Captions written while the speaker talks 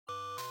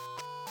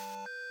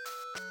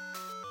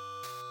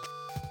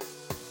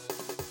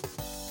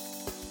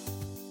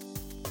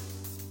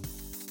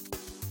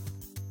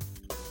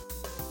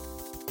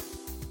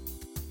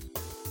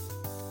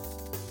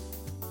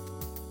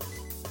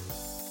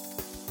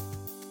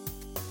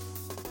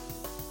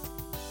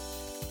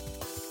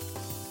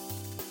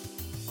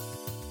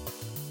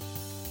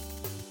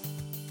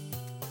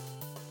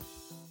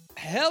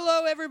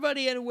Hello,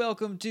 everybody, and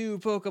welcome to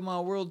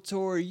Pokemon World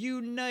Tour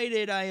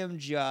United. I am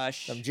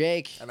Josh. I'm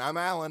Jake. And I'm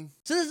Alan.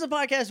 So this is a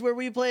podcast where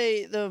we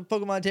play the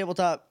Pokemon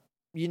Tabletop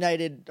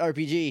United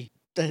RPG.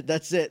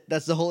 That's it.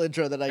 That's the whole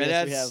intro that I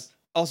guess we have.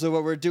 Also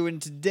what we're doing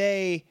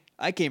today.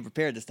 I came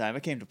prepared this time. I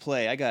came to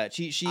play. I got a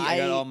cheat sheet. I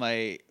got all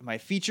my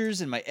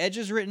features and my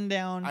edges written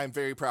down. I'm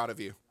very proud of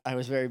you. I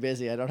was very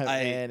busy. I don't have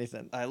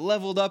anything. I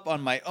leveled up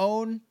on my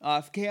own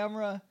off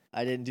camera.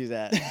 I didn't do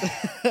that.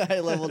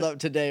 I leveled up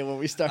today when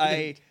we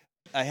started.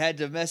 I had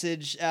to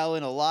message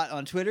Alan a lot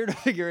on Twitter to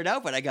figure it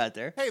out, but I got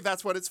there. Hey,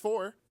 that's what it's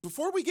for.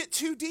 Before we get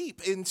too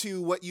deep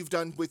into what you've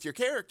done with your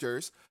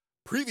characters,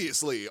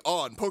 previously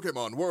on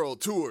Pokemon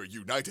World Tour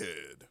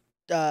United.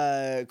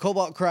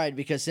 Cobalt cried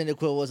because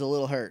Cyndaquil was a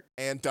little hurt.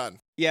 And done.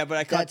 Yeah, but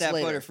I caught That's that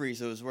later. Butterfree,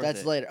 so it was worth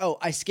That's it. later. Oh,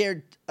 I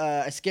scared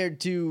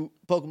 2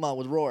 Pokemon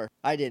with Roar.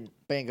 I didn't.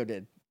 Bango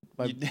did.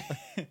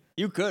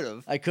 You could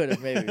have. I could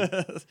have maybe.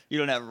 You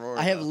don't have Roar.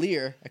 I have though.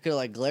 Leer. I could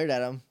have glared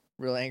at him,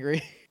 real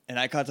angry. And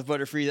I caught the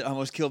Butterfree that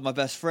almost killed my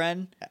best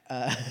friend.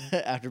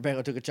 After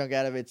Bango took a chunk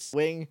out of its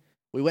wing,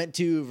 we went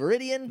to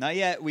Viridian. Not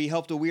yet. We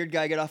helped a weird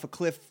guy get off a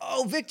cliff.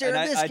 Oh, Victor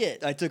And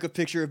Biscuit. I took a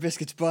picture of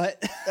Biscuit's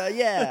butt.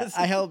 Yeah,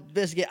 I helped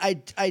Biscuit.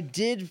 I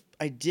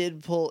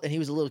did pull, and he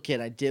was a little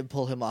kid. I did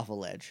pull him off a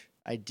ledge.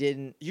 I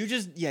didn't.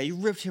 You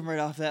ripped him right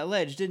off that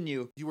ledge, didn't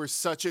you? You were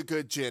such a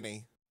good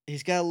Jenny.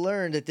 He's got to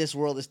learn that this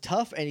world is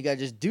tough, and you got to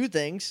just do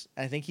things.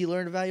 I think he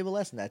learned a valuable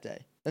lesson that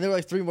day. And there were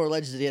like 3 more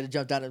ledges that he had to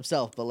jump down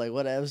himself, but like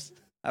whatevs.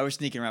 I was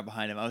sneaking around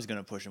behind him. I was going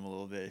to push him a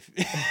little bit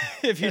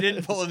if you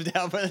didn't pull him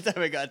down by the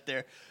time I got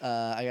there.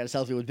 I got a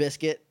selfie with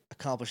Biscuit.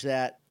 Accomplished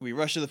that. We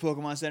rushed to the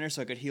Pokemon Center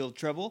so I could heal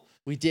Trouble.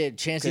 We did.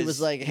 Chansey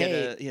was like,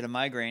 "Hey, he had a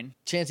migraine.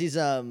 Chansey's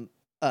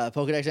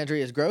Pokedex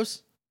entry is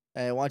gross.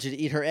 I want you to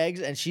eat her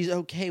eggs," and she's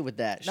okay with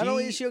that. Not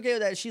only is she okay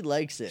with that, she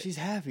likes it. She's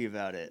happy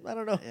about it. I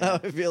don't know how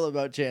I feel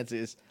about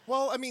Chansey's.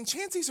 Well, I mean,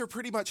 Chanseys are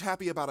pretty much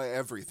happy about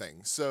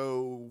everything,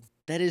 so...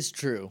 That is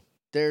true.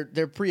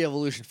 Their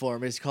pre-evolution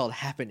form is called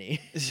Happiny.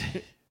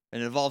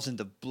 And it evolves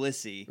into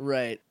Blissey.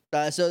 Right.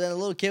 So then a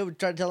little kid would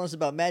try to tell us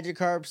about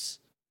Magikarps,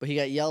 but he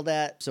got yelled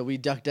at, so we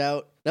ducked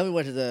out. Then we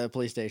went to the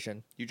police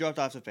station. You dropped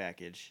off the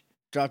package.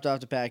 Dropped off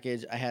the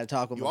package. I had a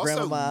talk with You my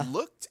also grandma.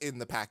 looked in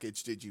the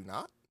package, did you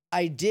not?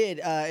 I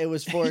did. It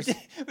was for...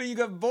 But you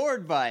got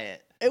bored by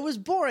it. It was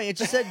boring. It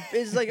just said,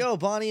 it's like, oh,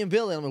 Bonnie and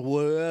Billy. I'm like,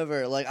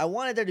 whatever. Like, I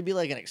wanted there to be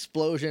like an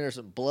explosion or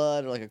some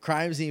blood or like a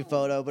crime scene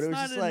photo, but it was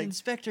It's just not an like,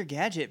 Inspector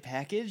Gadget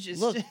package. It's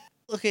look, just...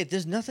 okay,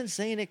 there's nothing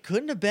saying it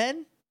couldn't have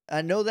been.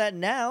 I know that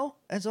now,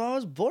 and so I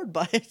was bored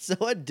by it, so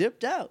I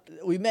dipped out.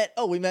 We met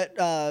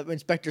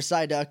Inspector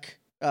Psyduck,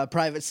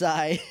 Private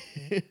Psy.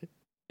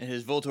 And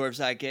his Voltorb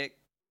sidekick,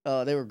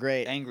 Oh, they were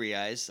great. Angry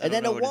Eyes. I And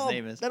don't then know what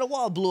his name is. Then a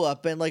wall blew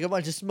up and like a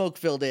bunch of smoke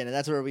filled in, and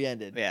that's where we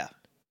ended. Yeah.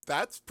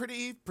 That's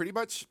pretty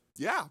much,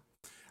 yeah.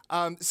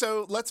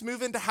 So let's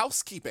move into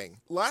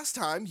housekeeping. Last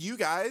time, you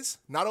guys,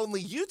 not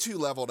only you 2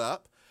 leveled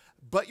up,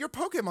 but your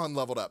Pokemon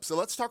leveled up. So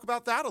let's talk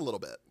about that a little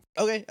bit.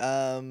 Okay,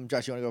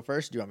 Josh, you want to go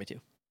first? Do you want me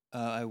to?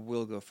 I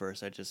will go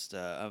first.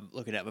 I'm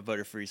looking at my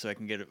Butterfree so I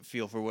can get a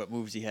feel for what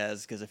moves he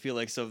has because I feel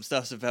like some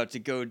stuff's about to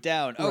go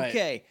down. Right.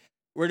 Okay,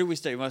 where do we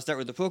start? You want to start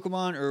with the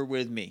Pokemon or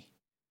with me?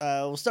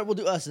 We'll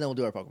do us, and then we'll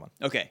do our Pokemon.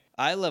 Okay,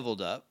 I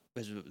leveled up.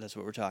 That's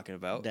what we're talking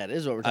about. That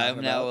is what we're talking I'm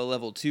about. now a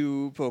level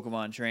 2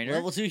 Pokemon trainer.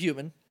 Level 2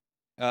 human.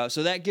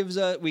 So that gives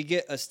we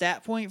get a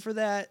stat point for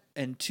that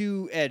and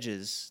 2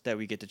 edges that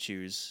we get to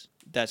choose.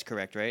 That's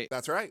correct, right?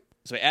 That's right.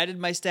 So I added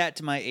my stat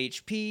to my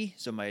HP.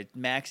 So my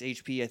max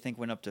HP I think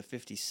went up to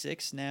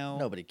 56 now.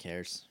 Nobody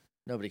cares.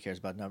 Nobody cares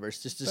about numbers.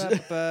 Just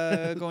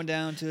Going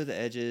down to the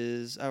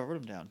edges. I wrote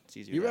them down. It's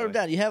easier. you that wrote way. it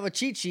down. You have a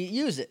cheat sheet.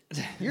 Use it.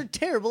 You're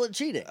terrible at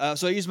cheating.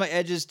 So I use my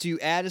edges to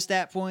add a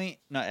stat point.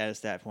 Not add a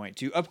stat point.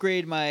 To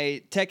upgrade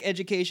my tech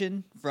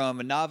education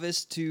from a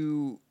novice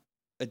to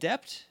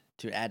adept.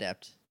 To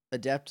adept.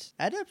 Adept?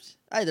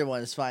 Either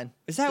one is fine.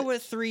 Is that what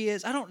 3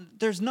 is?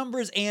 There's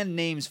numbers and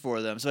names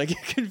for them, so I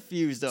get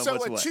confused on So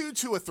what's a what. 2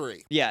 to a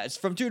 3. Yeah, it's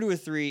from 2 to a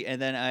 3,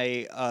 and then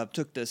I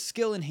took the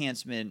skill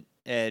enhancement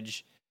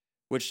edge,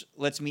 which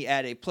lets me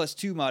add a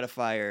 +2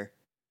 modifier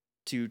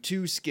to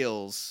 2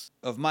 skills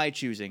of my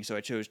choosing. So I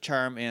chose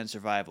Charm and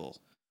Survival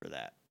for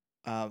that.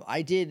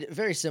 I did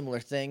very similar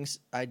things.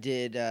 I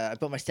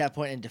put my stat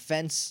point in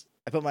defense.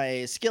 I put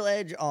my skill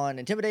edge on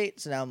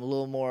intimidate, so now I'm a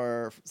little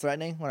more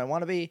threatening when I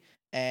want to be.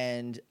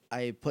 And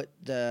I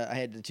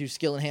had the 2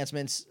 skill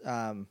enhancements,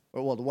 the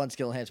 1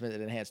 skill enhancement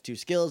that enhanced 2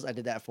 skills. I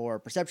did that for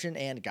perception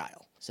and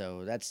guile.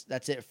 So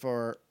that's it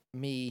for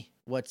me.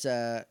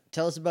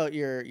 Tell us about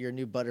your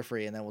new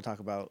Butterfree, and then we'll talk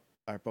about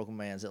our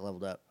Pokemons that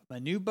leveled up. My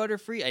new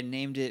Butterfree, I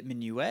named it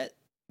Minuet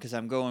because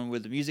I'm going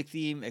with the music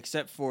theme,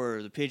 except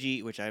for the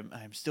Pidgey, which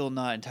I'm still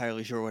not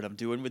entirely sure what I'm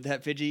doing with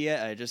that Pidgey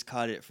yet. I just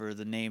caught it for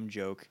the name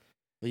joke.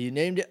 Well, you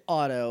named it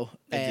Otto,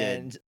 I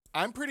and did.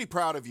 I'm pretty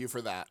proud of you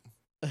for that.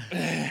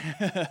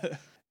 The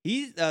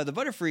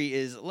Butterfree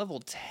is level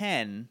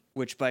 10,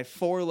 which by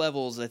 4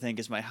 levels I think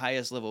is my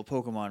highest level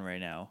Pokemon right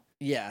now.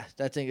 yeah,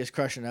 that thing is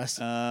crushing us.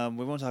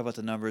 We won't talk about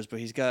the numbers, but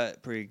he's got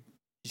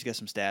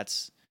some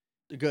stats.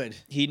 Good.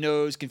 He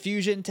knows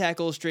Confusion,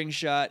 Tackle, String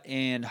Shot,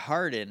 and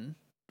Harden,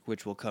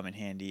 which will come in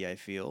handy, I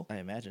feel. I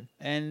imagine.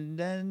 And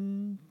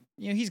then,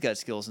 he's got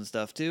skills and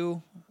stuff,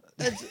 too.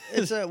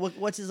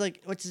 What's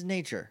his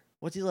nature?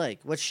 What's he like?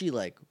 What's she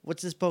like?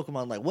 What's this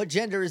Pokemon like? What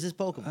gender is this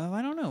Pokemon? Oh,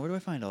 I don't know. Where do I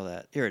find all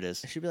that? Here it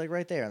is. It should be like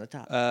right there on the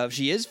top.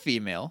 She is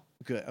female.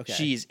 Good. Okay.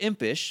 She's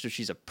impish, so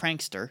she's a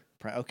prankster.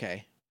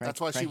 Okay. That's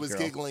why she Prank was girl.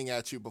 giggling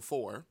at you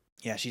before.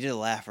 Yeah, she did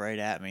laugh right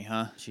at me,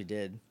 huh? She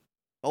did.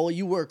 Oh,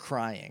 you were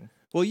crying.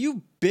 Well,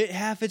 you bit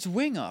half its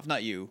wing off.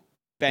 Not you.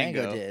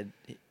 Bango. did.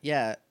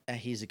 Yeah,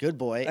 he's a good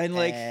boy,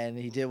 And,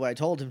 he did what I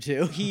told him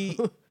to.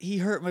 He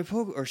hurt my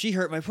she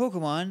hurt my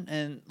Pokemon,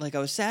 and I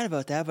was sad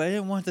about that, but I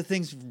didn't want the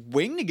thing's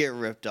wing to get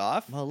ripped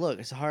off. Well, look,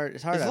 it's hard.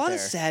 It's hard There's out a lot there.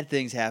 of sad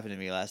things happened to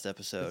me last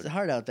episode. It's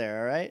hard out there.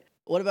 All right.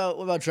 What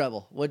about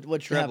Treble? What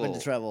happened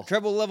to Treble?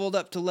 Treble leveled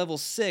up to level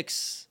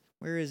 6.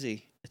 Where is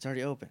he? It's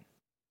already open.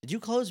 Did you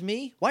close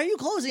me? Why are you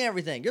closing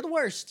everything? You're the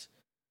worst.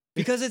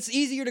 Because it's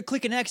easier to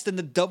click an X than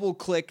to double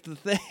click the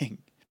thing.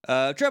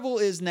 Treble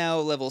is now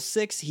level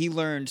 6. He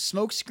learned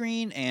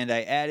Smokescreen, and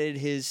I added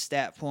his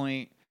stat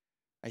point,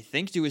 I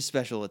think, to his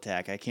special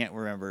attack. I can't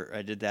remember.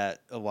 I did that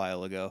a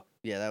while ago.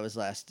 Yeah, that was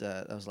last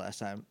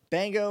time.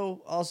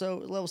 Bango also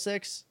level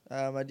 6.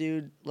 My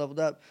dude leveled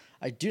up.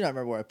 I do not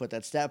remember where I put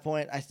that stat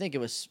point. I think it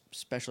was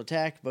special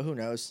attack, but who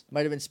knows?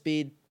 Might have been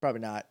speed,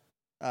 probably not.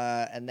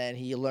 And then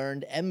he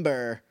learned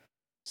Ember.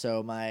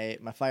 So my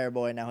fire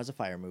boy now has a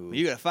fire move.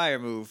 You got a fire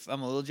move.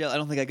 I'm a little jealous. I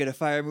don't think I get a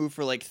fire move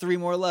for like 3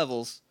 more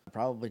levels.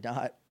 Probably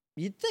not.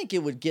 You'd think it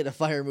would get a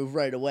fire move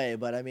right away,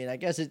 but I mean, I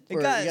guess you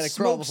got gotta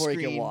crawl before you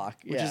Smokescreen, can walk.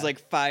 which Yeah. is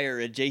like fire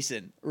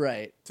adjacent.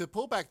 Right. To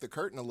pull back the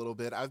curtain a little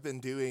bit, I've been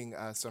doing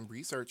some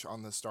research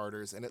on the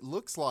starters, and it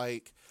looks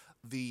like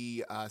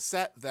the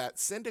set that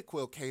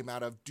Cyndaquil came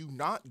out of do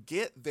not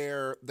get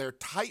their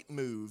type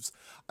moves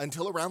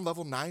until around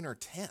level 9 or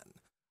 10.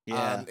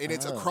 Yeah. And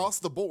it's across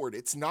the board.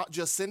 It's not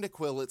just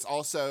Cyndaquil, it's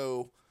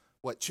also,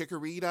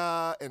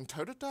 Chikorita and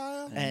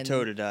Totodile? And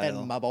Totodile.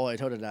 And my boy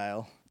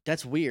Totodile.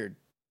 That's weird.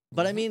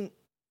 But I mean,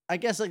 I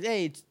guess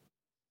hey,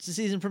 it's a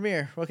season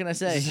premiere. What can I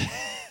say?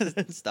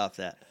 Stop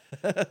that.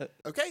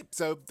 Okay,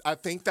 so I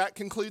think that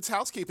concludes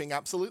housekeeping,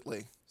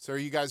 absolutely. So are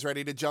you guys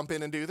ready to jump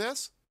in and do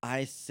this?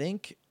 I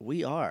think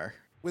we are.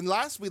 When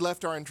last we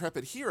left our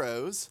intrepid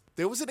heroes,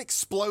 there was an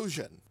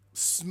explosion.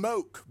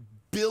 Smoke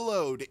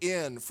billowed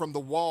in from the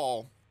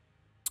wall,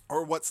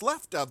 or what's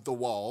left of the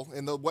wall,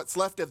 and what's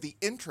left of the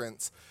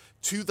entrance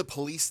to the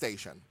police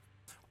station.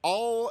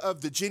 All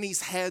of the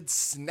Jenny's heads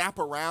snap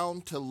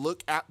around to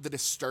look at the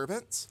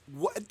disturbance.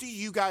 What do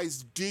you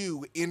guys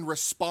do in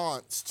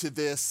response to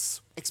this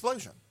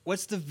explosion?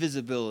 What's the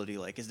visibility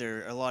like? Is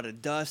there a lot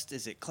of dust?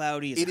 Is it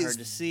cloudy? Is it hard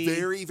to see? It is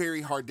very,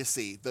 very hard to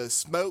see. The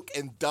smoke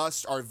and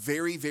dust are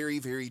very, very,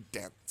 very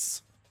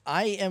dense.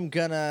 I am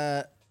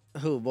gonna.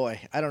 Oh boy,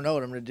 I don't know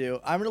what I'm gonna do.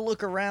 I'm gonna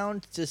look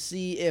around to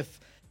see if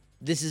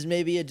this is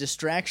maybe a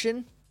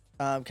distraction.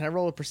 Can I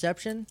roll a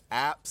perception?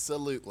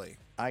 Absolutely.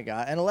 I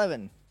got an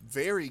 11.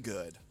 Very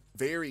good.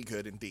 Very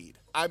good indeed.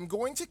 I'm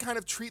going to kind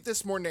of treat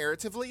this more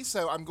narratively,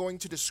 so I'm going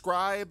to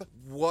describe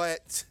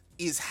what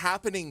is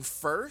happening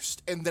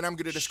first, and then I'm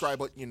going to describe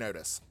what you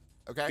notice.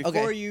 Okay?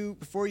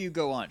 Before you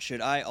go on,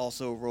 should I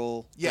also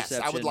roll Yes,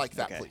 perception? I would like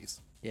that, Okay.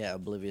 please. Yeah,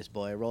 oblivious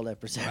boy. Roll that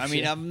perception. I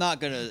mean, I'm not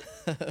gonna.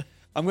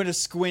 I'm gonna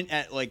squint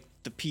at like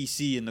the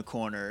PC in the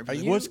corner. Be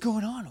like, you- what's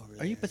going on over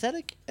there? Are you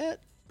pathetic at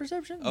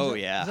perception? Oh,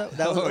 yeah.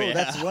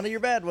 That's Yeah. one of your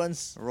bad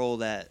ones. Roll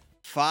that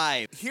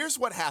 5. Here's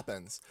what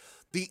happens.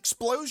 The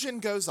explosion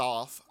goes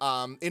off.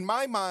 In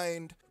my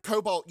mind,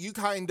 Cobalt, you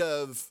kind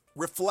of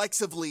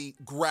reflexively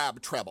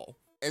grab Treble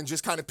and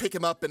just kind of pick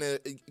him up and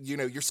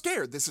you're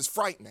scared. This is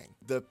frightening.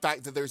 The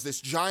fact that there's this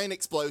giant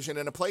explosion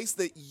in a place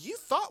that you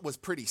thought was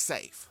pretty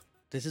safe.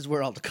 This is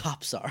where all the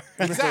cops are.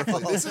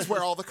 Exactly. This is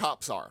where all the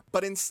cops are.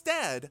 But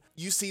instead,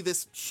 you see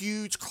this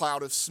huge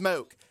cloud of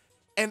smoke.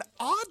 And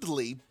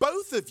oddly,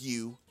 both of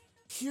you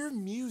hear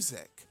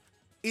music.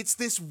 It's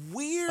this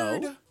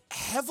weird,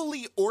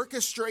 heavily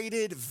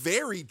orchestrated,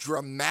 very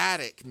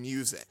dramatic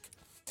music.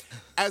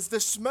 As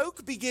the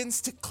smoke begins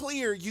to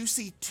clear, you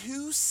see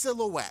 2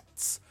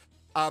 silhouettes.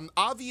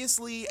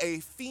 Obviously, a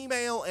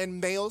female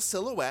and male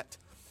silhouette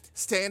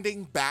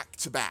standing back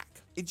to back.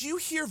 Did you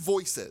hear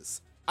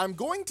voices? I'm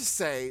going to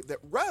say that,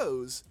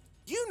 Rose,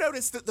 you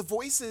notice that the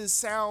voices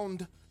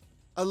sound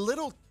a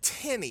little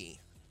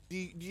tinny. Do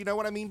you know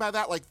what I mean by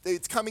that? Like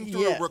it's coming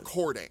through Yeah. a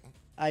recording.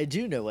 I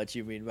do know what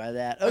you mean by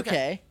that.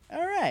 Okay.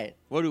 All right.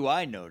 What do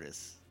I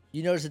notice?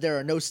 You notice that there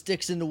are no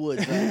sticks in the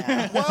woods right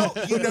now. Well,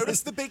 you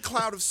notice the big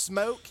cloud of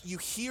smoke. You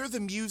hear the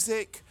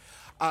music.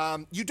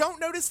 You don't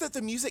notice that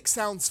the music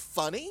sounds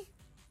funny,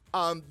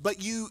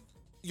 but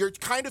you're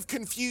kind of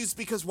confused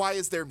because why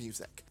is there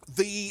music?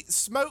 The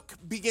smoke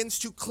begins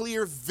to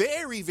clear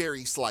very,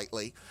 very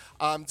slightly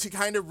to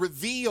kind of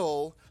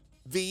reveal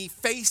the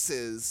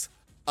faces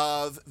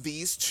of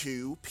these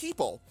 2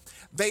 people.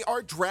 They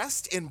are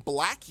dressed in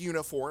black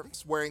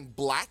uniforms, wearing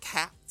black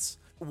hats.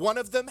 One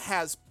of them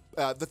has,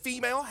 the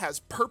female has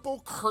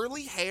purple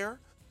curly hair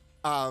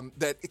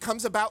that it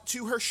comes about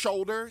to her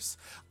shoulders.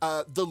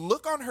 The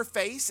look on her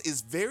face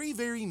is very,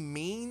 very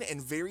mean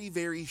and very,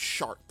 very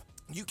sharp.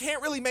 You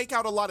can't really make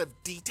out a lot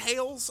of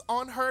details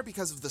on her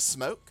because of the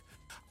smoke,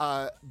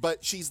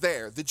 but she's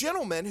there. The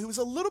gentleman, who is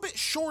a little bit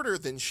shorter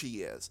than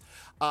she is,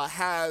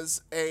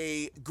 has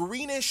a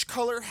greenish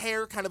color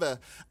hair, kind of a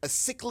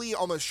sickly,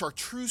 almost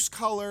chartreuse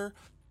color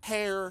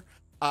hair,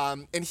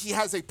 and he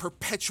has a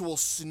perpetual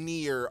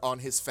sneer on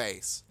his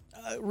face.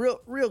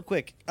 Real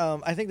quick,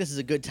 I think this is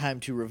a good time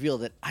to reveal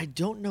that I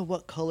don't know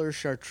what color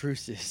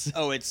chartreuse is.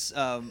 Oh, it's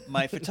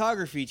my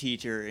photography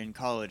teacher in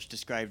college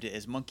described it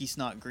as monkey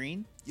snot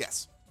green.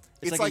 Yes.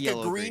 It's It's like like a a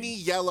yellow greeny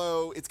green.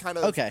 yellow. It's kind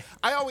of Okay.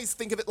 I always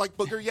think of it like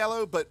booger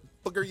yellow, but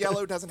booger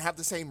yellow doesn't have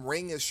the same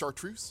ring as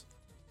chartreuse.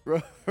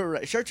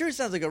 Right, chartreuse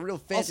sounds like a real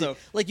fancy. Also,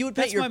 like you would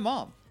paint That's your my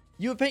mom.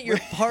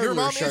 parlor Your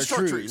mom is chartreuse.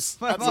 chartreuse.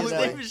 My mom's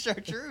Absolutely. name is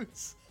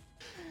Chartreuse.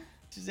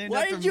 She's named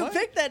Why after did you monkey-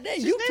 pick that name?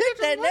 She's You named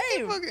picked that after monkey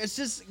name. booger. It's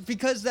just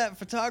because that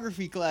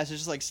photography class is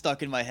just like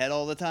stuck in my head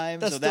all the time.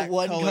 That's so the that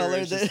one color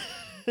is that. just,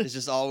 is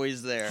just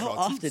always there. How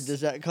often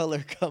does that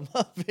color come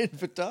up in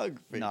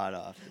photography? Not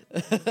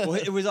often. Well,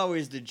 it was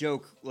always the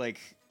joke. Like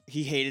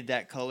he hated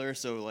that color,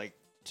 so like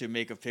to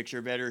make a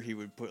picture better, he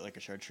would put like a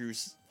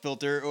chartreuse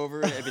filter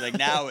over it and be like,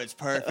 "Now it's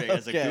perfect"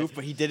 as a Okay. goof.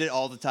 But he did it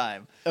all the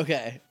time.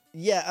 Okay.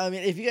 Yeah, I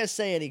mean, if you guys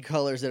say any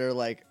colors that are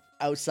like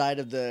outside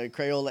of the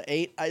Crayola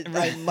 8,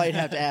 I might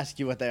have to ask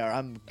you what they are.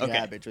 I'm Okay.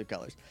 garbage with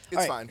colors. It's All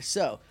right, fine.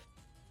 So,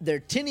 they're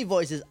tinny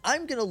voices.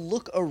 I'm going to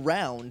look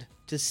around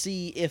to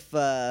see if,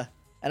 and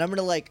I'm going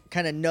to like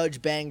kind of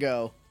nudge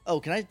Bango. Oh,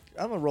 I'm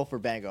going to roll for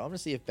Bango. I'm going to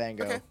see if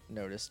Bango Okay.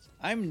 noticed.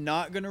 I'm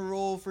not gonna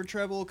roll for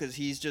treble because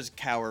he's just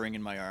cowering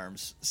in my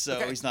arms. So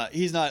Okay.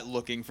 he's not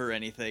looking for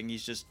anything.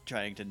 He's just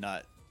trying to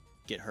not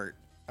get hurt.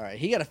 All right,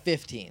 he got a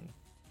 15.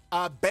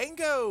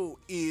 Bango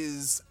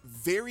is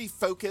very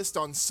focused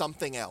on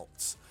something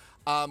else.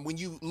 When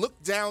you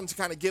look down to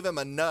kind of give him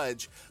a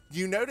nudge,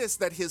 you notice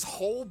that his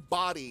whole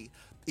body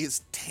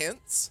is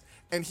tense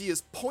and he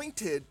is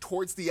pointed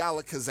towards the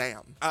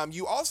Alakazam.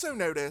 You also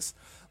notice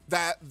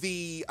that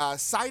the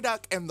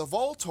Psyduck and the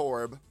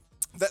Voltorb,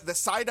 that the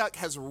Psyduck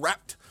has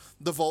wrapped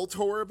the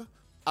Voltorb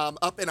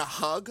up in a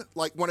hug,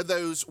 like one of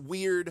those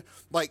weird,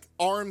 like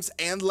arms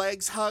and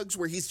legs hugs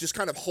where he's just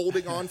kind of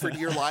holding on for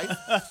dear life.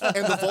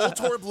 And the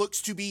Voltorb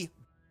looks to be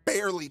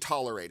barely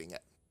tolerating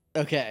it.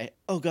 Okay.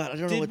 Oh, God, I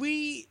don't know Did what...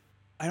 we?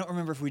 I don't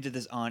remember if we did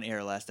this on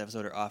air last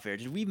episode or off air.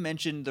 Did we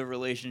mention the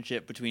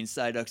relationship between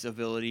Psyduck's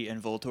ability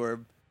and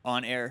Voltorb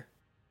on air?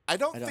 I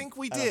don't think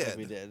we did. think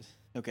we did.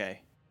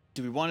 Okay.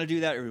 Do we want to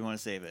do that or do we want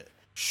to save it?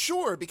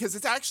 Sure, because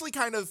it's actually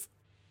kind of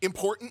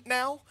important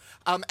now.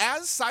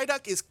 As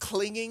Psyduck is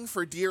clinging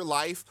for dear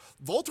life,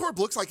 Voltorb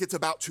looks like it's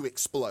about to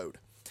explode.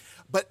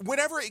 But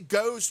whenever it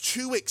goes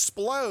to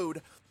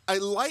explode, a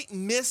light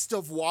mist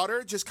of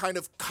water just kind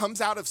of comes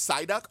out of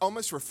Psyduck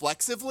almost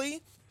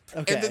reflexively.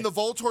 Okay. And then the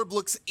Voltorb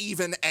looks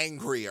even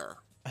angrier.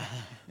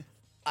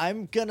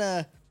 I'm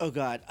gonna. Oh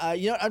God.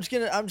 You know what? I'm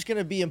just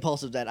gonna be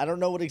impulsive then. I don't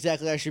know what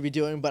exactly I should be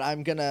doing, but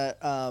I'm gonna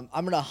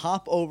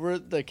hop over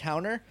the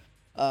counter.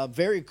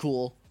 Very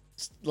cool.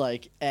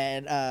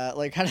 And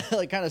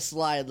kind of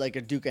slide like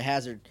a Duke of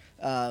Hazard.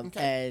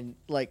 And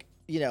like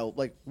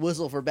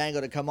whistle for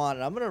Bango to come on,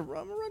 and I'm gonna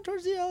run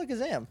towards the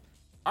Alakazam.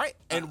 All right,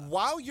 and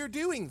while you're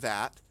doing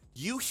that,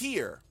 you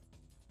hear,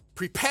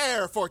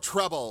 "Prepare for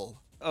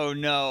trouble." Oh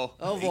no.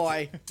 Oh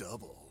boy.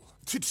 Double.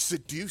 To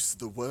seduce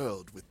the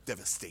world with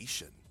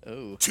devastation.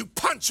 Oh. To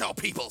punch all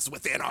peoples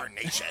within our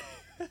nation.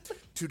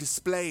 To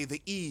display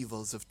the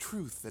evils of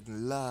truth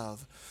and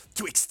love.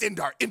 To extend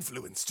our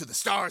influence to the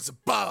stars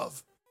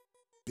above.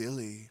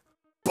 Billy.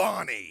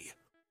 Bonnie.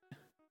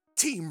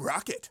 Team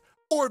Rocket.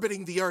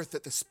 Orbiting the Earth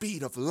at the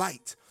speed of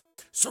light.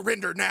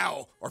 Surrender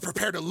now or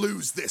prepare to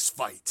lose this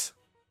fight.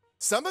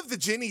 Some of the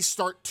Jennies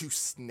start to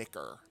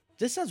snicker.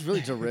 This sounds really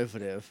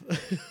derivative.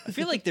 I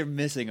feel like they're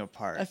missing a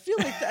part. I feel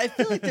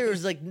like there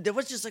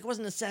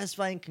wasn't a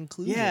satisfying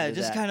conclusion. Yeah, to it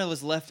just that. kind of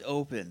was left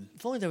open.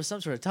 If only there was some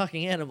sort of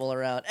talking animal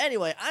around.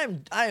 Anyway,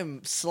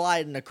 I'm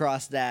sliding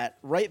across that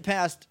right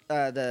past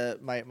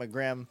my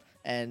Gram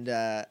and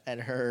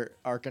her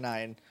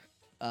Arcanine,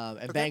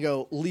 and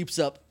Bango leaps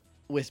up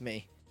with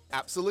me.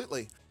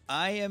 Absolutely.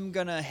 I am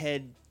gonna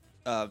head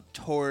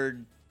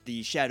toward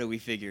the shadowy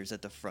figures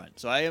at the front.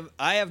 So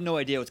I have no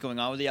idea what's going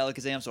on with the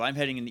Alakazam, so I'm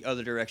heading in the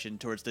other direction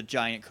towards the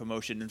giant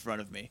commotion in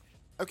front of me.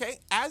 Okay,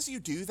 as you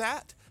do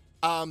that,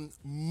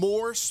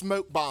 more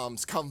smoke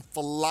bombs come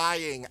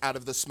flying out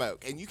of the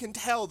smoke, and you can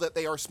tell that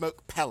they are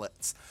smoke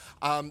pellets.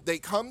 They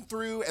come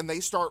through and they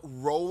start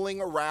rolling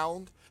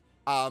around,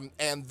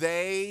 and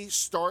they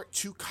start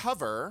to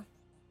cover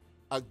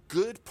a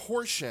good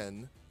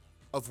portion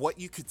of what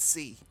you could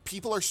see.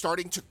 People are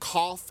starting to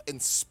cough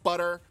and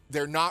sputter.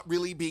 They're not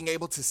really being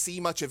able to see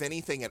much of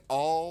anything at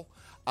all.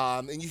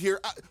 And you hear,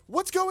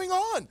 what's going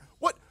on?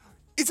 What?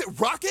 Is it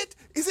Rocket?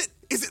 Is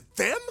it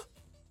them?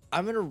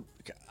 How do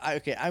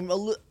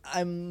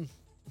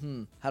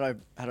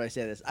I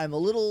say this? I'm a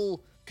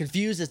little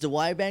confused as to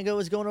why Bango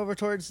is going over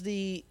towards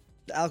the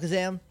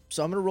Alakazam,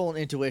 so I'm gonna roll an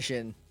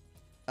intuition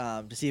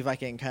to see if I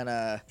can kind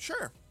of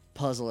Sure.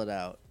 puzzle it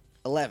out.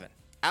 11.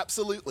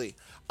 Absolutely.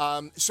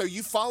 So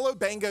you follow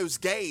Bango's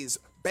gaze.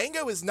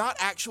 Bango is not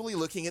actually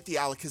looking at the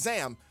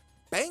Alakazam.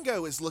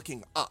 Bango is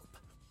looking up.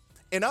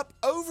 And up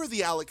over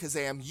the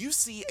Alakazam, you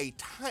see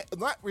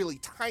not really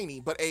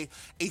tiny, but a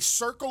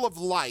circle of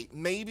light,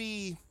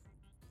 maybe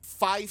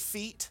 5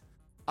 feet,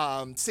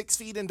 6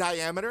 feet in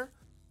diameter,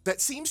 that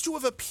seems to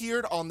have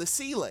appeared on the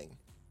ceiling.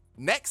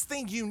 Next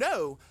thing you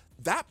know,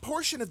 that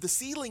portion of the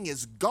ceiling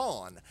is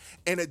gone,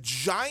 and a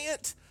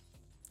giant,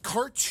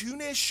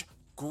 cartoonish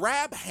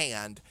grab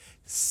hand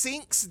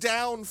sinks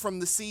down from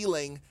the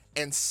ceiling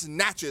and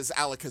snatches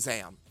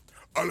Alakazam.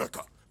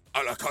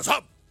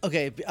 Alakazam!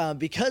 Okay,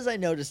 because I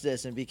noticed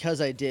this and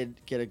because I did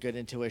get a good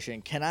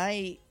intuition, can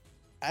I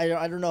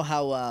don't know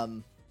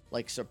how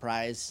like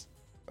surprise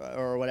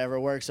or whatever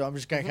works, so I'm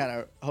just gonna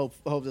kind of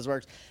hope this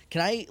works.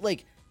 Can I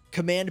like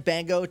command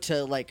Bango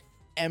to like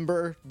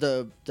ember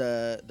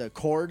the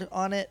cord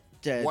on it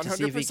to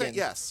see if he 100% can?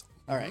 yes.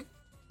 All right,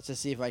 to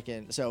see if I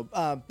can. So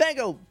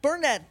Bango,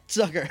 burn that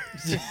sucker.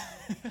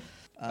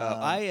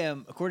 I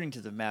am, according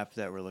to the map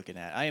that we're looking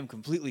at, I am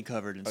completely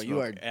covered in smoke.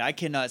 you are- And I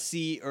cannot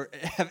see or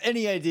have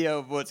any idea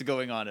of what's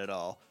going on at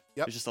all.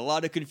 Yep. There's just a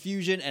lot of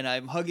confusion, and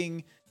I'm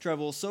hugging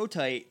Treble so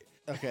tight.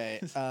 Okay,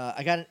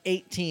 I got an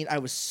 18. I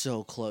was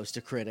so close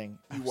to critting.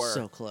 You were.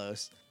 So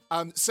close.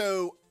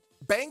 So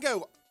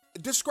Bango,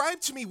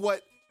 describe to me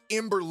what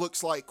Ember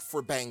looks like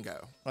for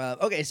Bango.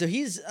 Okay, so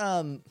he's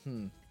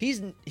new. He's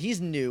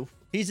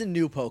a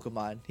new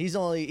Pokemon. He's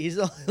only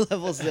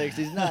level 6.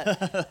 He's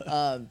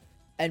not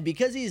and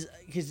because he's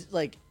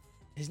like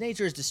his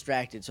nature is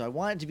distracted, so I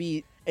want it to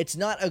be, it's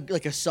not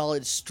like a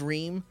solid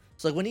stream.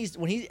 So like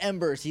when he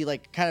embers, he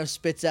like kind of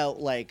spits out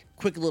like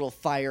quick little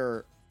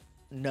fire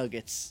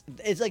nuggets.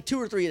 It's like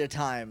 2 or 3 at a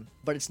time,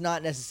 but it's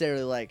not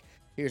necessarily like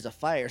here's a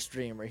fire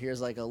stream or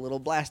here's like a little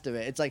blast of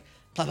it. It's like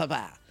pa pa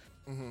pa.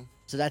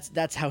 So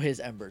that's how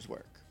his embers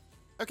work.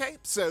 Okay,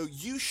 so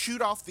you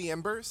shoot off the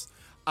embers,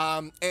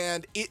 and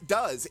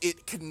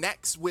it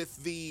connects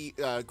with the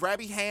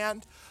grabby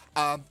hand.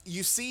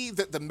 You see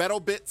that the metal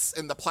bits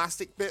and the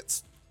plastic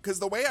bits, because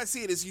the way I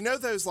see it is, you know,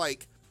 those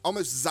like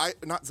almost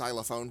not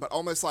xylophone, but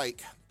almost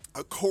like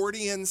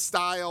accordion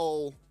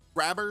style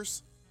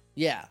grabbers.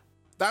 Yeah.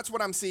 That's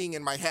what I'm seeing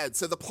in my head.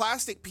 So the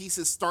plastic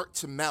pieces start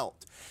to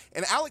melt.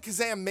 And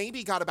Alakazam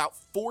maybe got about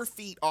 4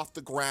 feet off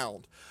the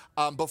ground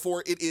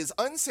before it is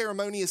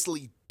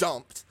unceremoniously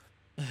dumped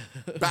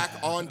back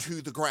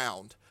onto the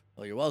ground.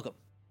 Well, you're welcome.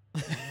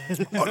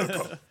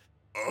 Alaka.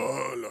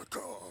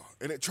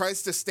 And it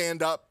tries to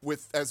stand up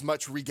with as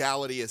much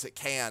regality as it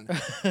can.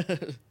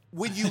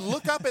 When you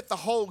look up at the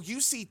hole,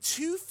 you see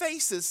 2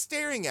 faces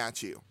staring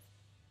at you.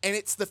 And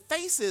it's the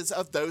faces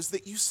of those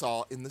that you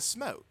saw in the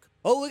smoke.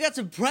 Oh, we got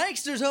some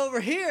pranksters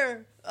over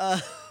here.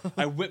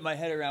 I whip my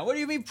head around. What do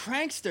you mean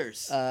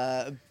pranksters?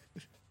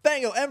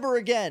 Bango, ember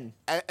again.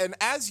 And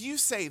as you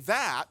say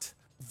that,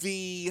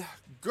 the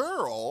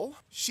girl,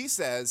 she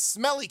says,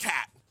 "Smelly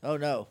cat, Oh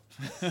no.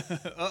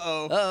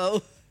 Uh-oh.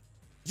 Uh-oh.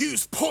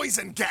 use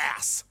poison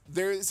gas."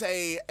 There's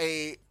a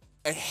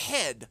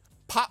head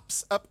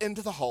pops up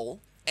into the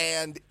hole,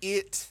 and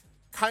it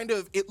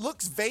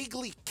looks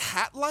vaguely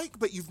cat-like,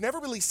 but you've never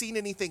really seen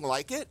anything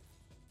like it.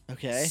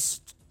 Okay.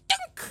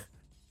 Stunk!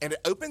 And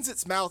it opens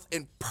its mouth,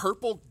 and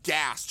purple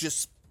gas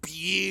just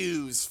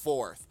spews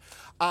forth.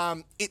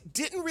 It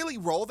didn't really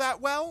roll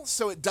that well,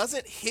 so it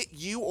doesn't hit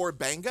you or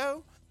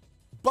Bango,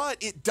 but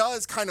it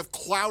does kind of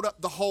cloud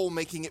up the hole,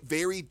 making it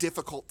very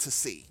difficult to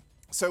see.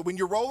 So when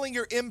you're rolling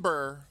your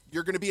Ember,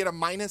 you're going to be at a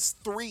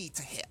 -3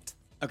 to hit.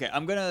 Okay,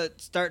 I'm gonna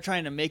start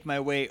trying to make my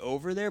way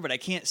over there, but I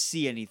can't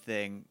see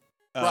anything.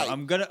 Right.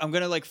 I'm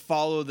gonna like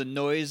follow the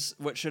noise.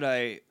 What should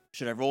I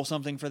roll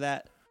something for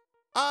that?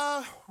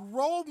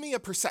 Roll me a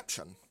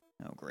perception.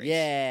 Oh great.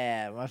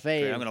 Yeah, my Great,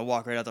 favorite. I'm gonna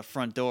walk right out the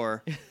front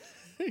door.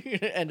 You're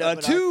gonna end up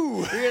in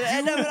 2. You're gonna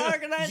end up in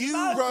Arcanine. You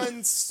Mountain.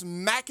 run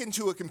smack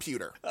into a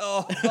computer.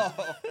 Oh.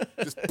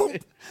 Just boom.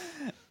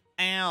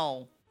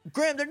 Ow.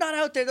 Graham, they're not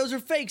out there. Those are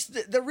fakes.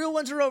 The real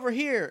ones are over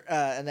here.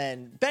 And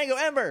then Bango,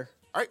 ember.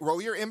 All right,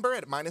 roll your Ember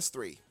at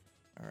 -3.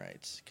 All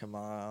right, come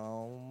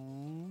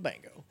on,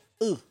 Bango.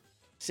 Ooh,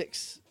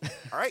 6.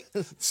 All right.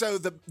 So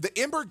the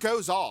Ember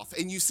goes off,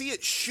 and you see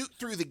it shoot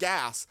through the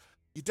gas.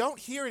 You don't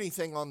hear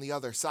anything on the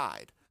other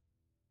side.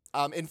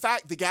 In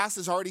fact, the gas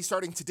is already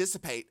starting to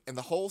dissipate, and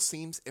the hole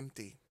seems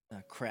empty.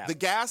 Oh, crap. The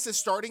gas is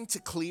starting to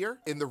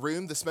clear in the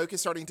room. The smoke is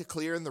starting to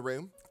clear in the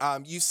room.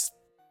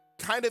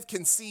 Kind of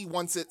can see,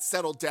 once it's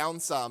settled down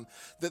some,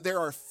 that there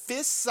are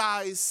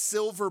fist-sized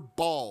silver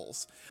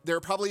balls. There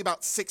are probably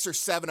about 6 or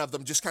 7 of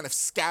them just kind of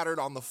scattered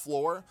on the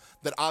floor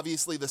that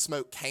obviously the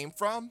smoke came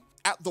from.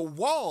 At the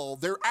wall,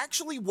 there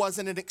actually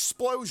wasn't an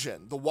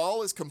explosion. The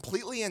wall is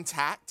completely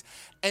intact,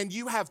 and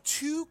you have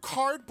 2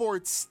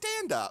 cardboard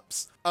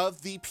stand-ups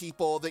of the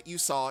people that you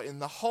saw in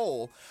the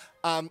hole.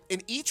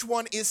 And each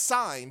one is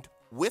signed,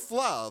 "With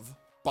love,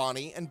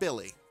 Bonnie and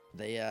Billy."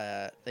 They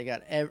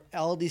got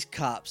all these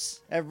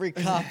cops, every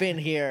cop in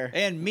here.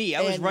 And me,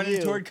 I was And running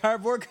you. toward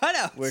cardboard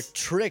cutouts. We're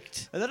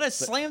tricked. And then I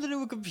slammed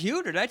into a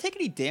computer. Did I take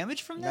any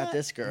damage from that? Not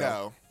this girl.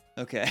 No.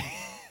 Okay.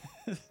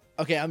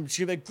 Okay, I'm just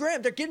gonna be like,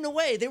 Graham, they're getting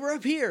away. They were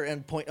up here,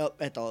 and point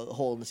up at the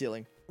hole in the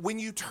ceiling. When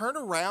you turn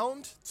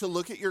around to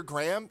look at your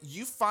Graham,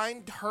 you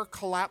find her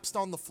collapsed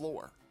on the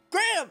floor.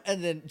 Graham,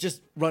 and then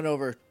just run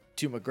over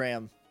to my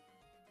Graham.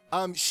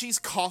 She's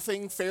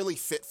coughing fairly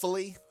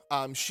fitfully.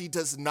 She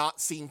does not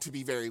seem to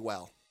be very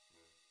well.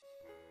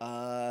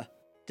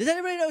 Does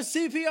anybody know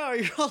CPR?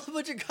 You're all a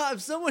bunch of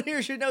cops. Someone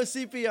here should know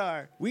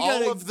CPR. We All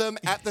gotta. of them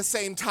at the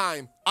same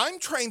time. I'm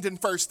trained in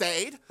first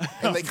aid,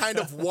 and they kind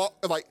of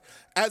walk like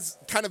as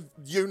kind of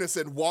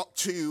unison walk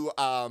to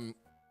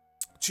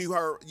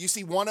her. You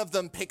see one of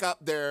them pick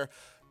up their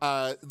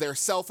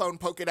cell phone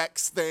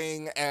Pokedex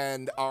thing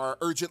and are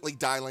urgently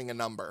dialing a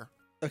number.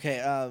 Okay,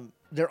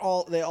 they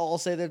all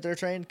say that they're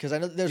trained, because I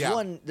know there's Yeah.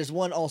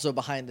 one also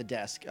behind the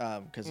desk,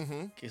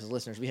 because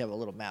listeners, we have a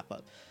little map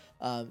up.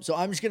 So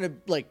I'm just gonna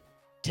like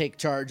take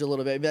charge a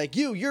little bit and be like,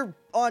 you're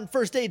on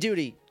first aid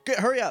duty.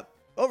 Hurry up,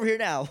 over here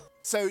now.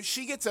 So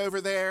she gets over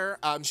there.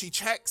 She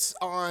checks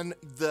on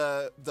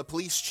the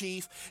police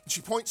chief, and she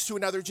points to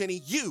another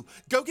Jenny. You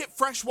go get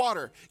fresh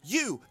water.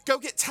 You go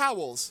get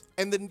towels.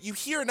 And then you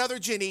hear another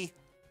Jenny.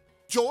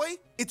 Joy,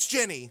 it's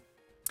Jenny.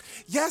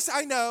 Yes,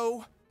 I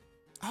know.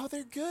 Oh,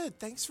 they're good.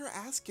 Thanks for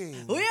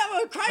asking. We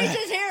have a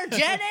crisis here,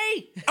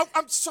 Jenny. Oh,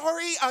 I'm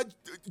sorry.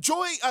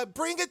 Joy,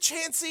 bring a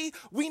Chansey.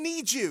 We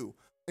need you.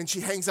 And she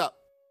hangs up.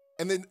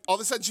 And then all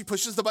of a sudden she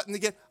pushes the button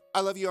again. I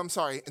love you. I'm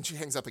sorry. And she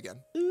hangs up again.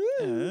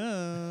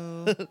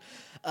 Oh.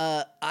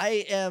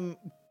 I am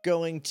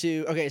going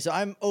to. Okay, so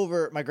I'm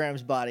over my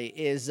Graham's body.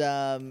 Is You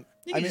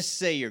can just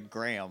say you're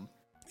Graham.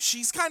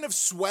 She's kind of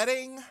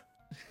sweating.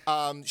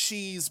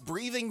 She's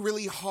breathing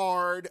really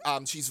hard.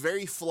 She's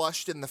very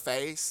flushed in the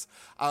face.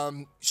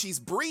 She's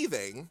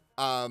breathing.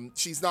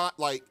 She's not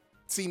like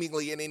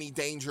seemingly in any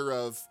danger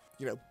of,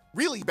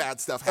 really bad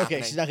stuff happening.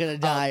 okay? She's not gonna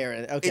die or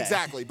anything. Okay,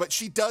 Exactly, but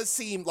she does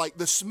seem like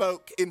the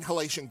smoke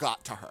inhalation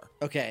got to her.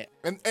 Okay,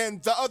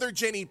 And the other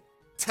Jenny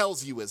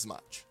tells you as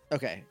much.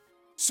 okay.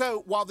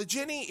 So while the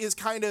Jenny is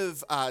kind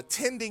of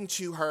tending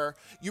to her,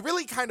 you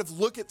really kind of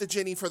look at the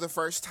Jenny for the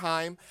first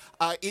time.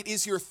 It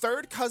is your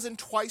third cousin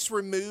twice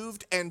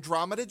removed,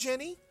 Andromeda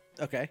Jenny.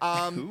 Okay.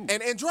 Ooh. And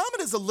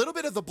Andromeda is a little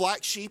bit of the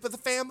black sheep of the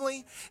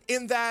family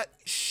in that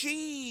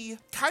she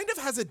kind of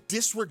has a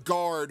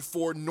disregard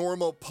for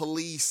normal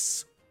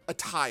police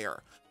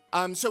attire.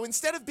 So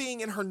instead of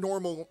being in her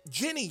normal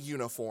Jenny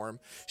uniform,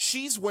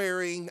 she's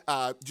wearing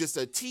just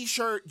a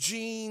t-shirt,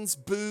 jeans,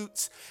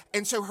 boots,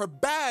 and so her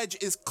badge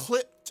is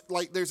clipped,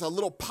 like there's a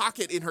little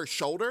pocket in her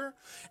shoulder,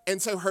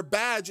 and so her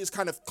badge is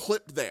kind of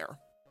clipped there.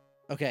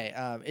 Okay.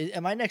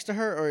 Am I next to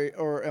her,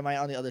 or am I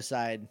on the other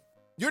side?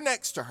 You're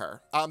next to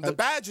her. The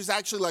badge is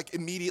actually like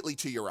immediately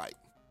to your right.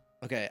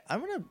 Okay. I'm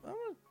gonna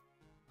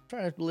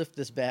try to lift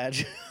this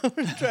badge. I'm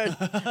gonna try.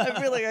 I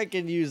feel like I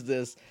can use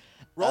this.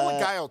 Roll a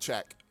guile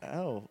check.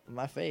 Oh,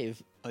 my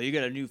fave. Oh, you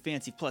got a new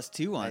fancy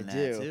 +2 on I that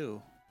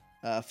do.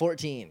 too.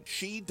 14.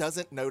 She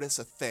doesn't notice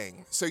a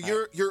thing. So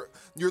you're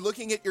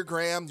looking at your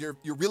Graham. You're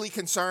really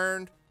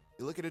concerned.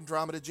 You look at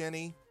Andromeda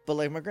Jenny, But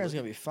like my Graham's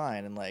gonna be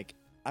fine, and like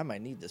I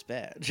might need this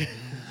badge.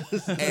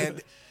 and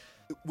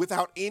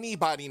without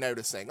anybody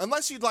noticing,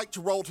 unless you'd like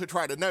to roll to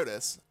try to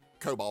notice,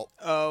 Cobalt.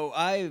 Oh,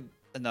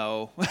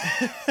 no.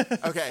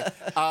 Okay.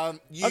 I'm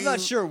not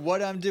sure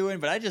what I'm doing,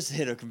 but I just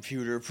hit a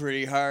computer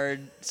pretty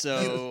hard.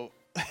 So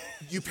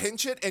You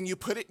pinch it and you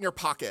put it in your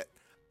pocket.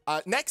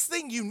 Next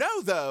thing you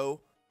know,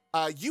 though,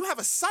 you have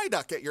a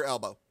Psyduck at your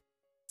elbow.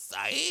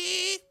 Psy.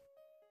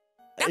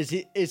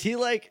 Is he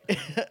like?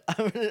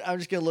 I'm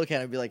just gonna look at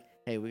him and be like,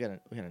 "Hey, we got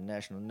a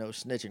national no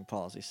snitching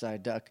policy.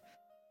 Side duck,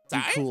 be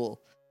Psy? cool."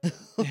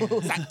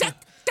 Psyduck. Duck,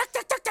 duck,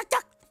 duck, duck, duck,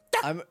 duck.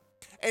 I'm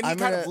And he I'm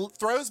kind gonna- of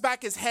throws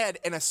back his head,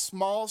 and a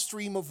small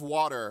stream of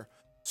water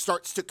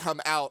starts to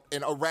come out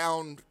and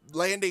around,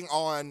 landing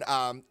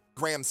on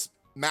Graham's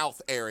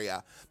mouth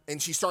area.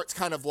 And she starts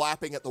kind of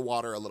lapping at the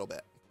water a little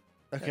bit.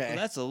 okay. well,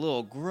 that's a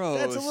little gross.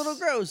 That's a little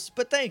gross,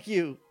 but thank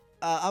you.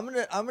 I'm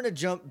gonna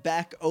jump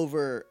back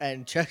over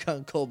and check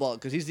on Cobalt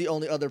because he's the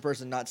only other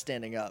person not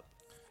standing up.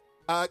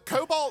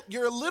 Cobalt,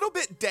 you're a little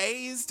bit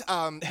dazed.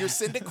 Your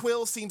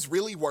Cyndaquil seems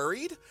really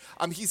worried.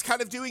 He's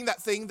kind of doing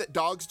that thing that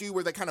dogs do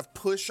where they kind of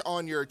push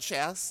on your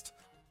chest.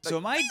 So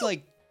am I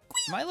like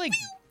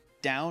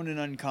down and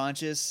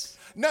unconscious?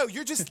 No,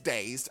 you're just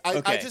dazed. I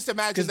Okay. just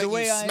imagine 'Cause that the you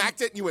way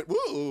smacked it and you went,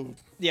 woo.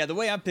 Yeah, the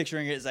way I'm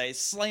picturing it is I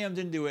slammed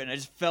into it and I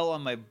just fell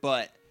on my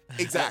butt.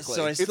 Exactly.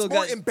 So I it's still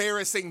more got-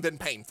 embarrassing than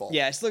painful.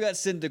 Yeah, I still got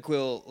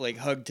Cyndaquil like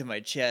hugged to my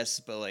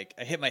chest, but like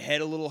I hit my head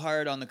a little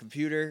hard on the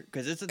computer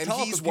because it's a And tall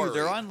he's computer.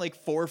 They're worried. on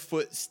like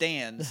 4-foot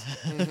stands.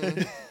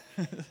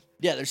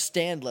 Yeah, there's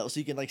stand level, so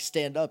you can like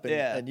stand up and,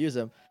 Yeah. and use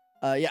them.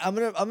 Yeah, I'm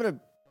gonna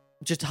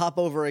just hop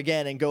over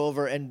again and go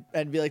over and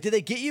be like, "Did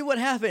they get you? What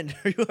happened?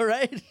 Are you all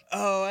right?"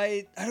 Oh,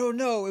 I don't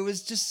know. It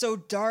was just so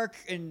dark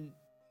and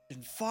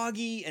and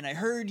foggy, and I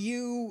heard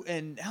you,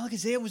 and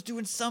Alakazam was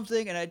doing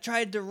something, and I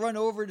tried to run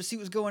over to see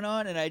what was going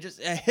on, and I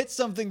hit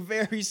something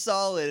very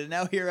solid, and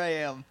now here I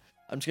am.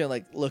 I'm just gonna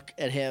like look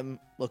at him,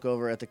 look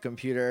over at the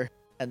computer,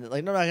 and like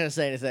I'm not gonna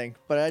say anything,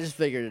 but I just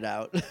figured it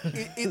out.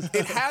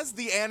 It has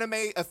the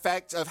anime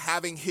effect of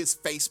having his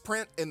face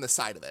print in the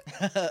side of it.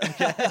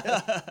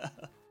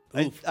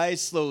 I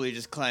slowly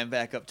just climb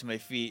back up to my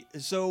feet.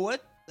 So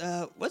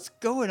what's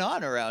going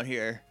on around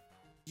here?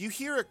 You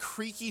hear a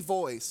creaky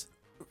voice.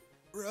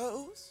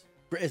 Rose?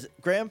 Is it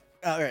Graham?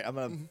 All right, I'm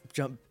gonna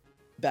jump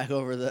back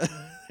over the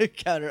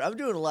counter. I'm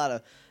doing a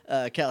lot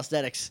of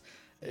calisthenics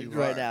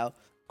right now.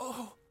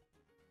 Oh,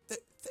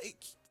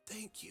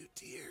 thank you,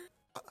 dear.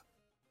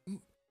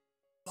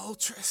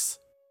 Moltres,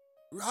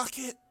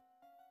 Rocket,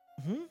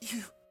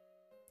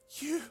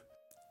 you.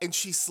 And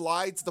she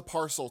slides the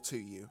parcel to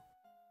you,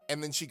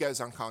 and then she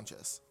goes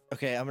unconscious.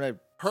 Okay, I'm gonna.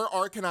 Her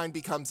Arcanine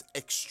becomes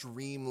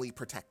extremely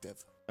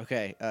protective.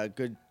 Okay,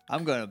 good.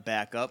 I'm gonna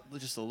back up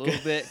just a little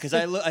bit because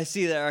I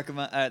see that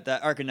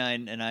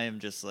Arcanine, and I am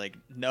just like,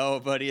 no,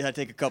 buddy. I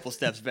take a couple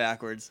steps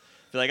backwards.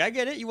 Be like, I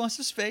get it. You want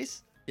some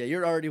space? Yeah,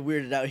 you're already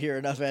weirded out here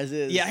enough as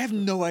is. Yeah, I have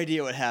no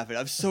idea what happened.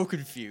 I'm so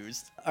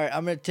confused. All right,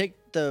 I'm gonna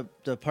take the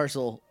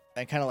parcel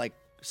and kind of like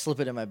slip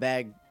it in my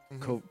bag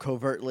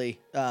covertly.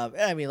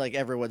 I mean, like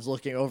everyone's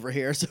looking over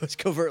here, so as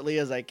covertly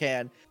as I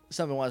can. If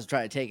someone wants to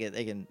try to take it,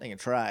 they can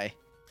try.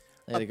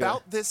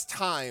 About this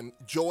time,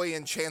 Joy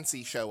and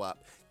Chansey show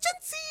up.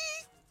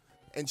 Chansey!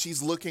 And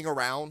she's looking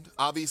around,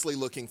 obviously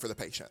looking for the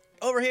patient.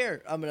 Over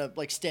here. I'm gonna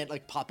like stand,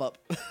 like pop up.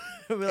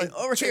 Be like,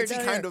 over here.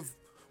 Chansey kind of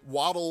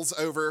waddles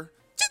over.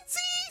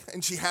 Chansey!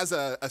 And she has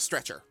a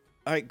stretcher.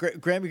 All right,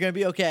 Graham, you're gonna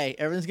be okay.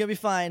 Everything's gonna be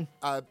fine.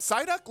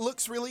 Psyduck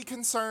looks really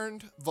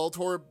concerned.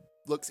 Voltorb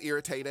looks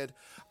irritated.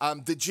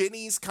 The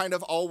Jennies kind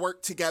of all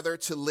work together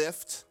to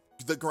lift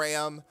the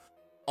Graham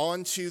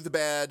onto the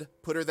bed,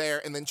 put her there,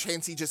 and then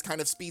Chansey just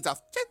kind of speeds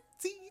off.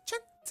 Chansey,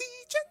 Chansey,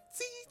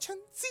 Chansey,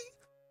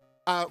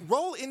 Chansey.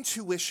 Roll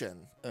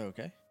intuition.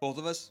 Okay. Both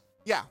of us?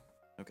 Yeah.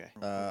 Okay.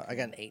 I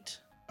got an 8.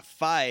 A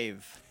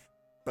 5.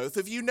 Both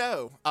of you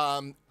know.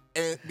 And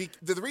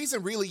the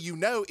reason really you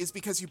know is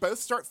because you both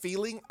start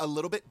feeling a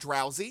little bit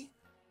drowsy.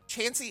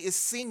 Chansey is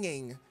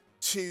singing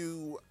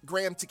to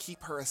Graham to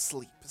keep her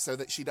asleep so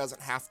that she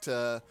doesn't have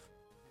to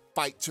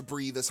fight to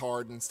breathe as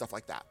hard and stuff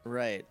like that.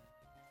 Right.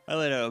 I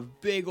let out a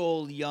big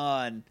old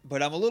yawn,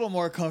 but I'm a little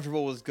more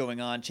comfortable with what's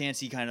going on.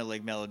 Chansey kind of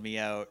like mellowed me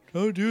out.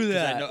 Don't do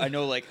that. I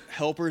know like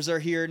helpers are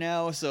here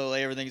now, so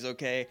like everything's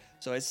okay.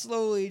 So I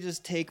slowly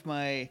just take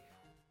my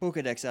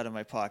Pokedex out of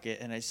my pocket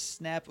and I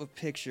snap a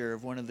picture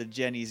of one of the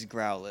Jenny's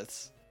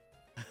Growliths.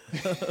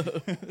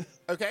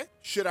 Okay.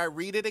 Should I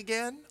read it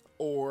again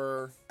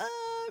or?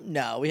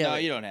 No, we have. No,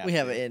 you don't have We to.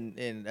 have it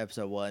in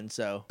episode 1,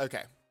 so.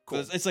 Okay.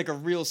 Cool. It's like a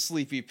real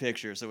sleepy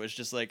picture, so it's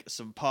just like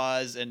some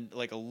paws and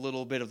like a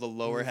little bit of the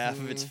lower half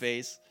of its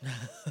face.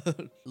 A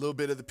little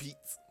bit of the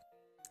Pete's.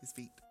 His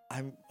feet.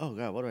 Oh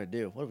god, what do I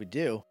do? What do we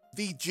do?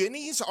 The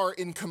Jennies are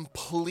in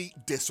complete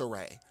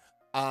disarray.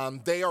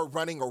 They are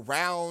running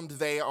around.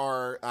 They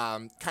are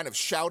kind of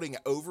shouting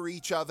over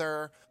each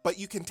other, but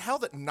you can tell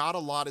that not a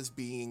lot is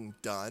being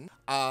done.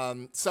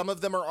 Some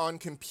of them are on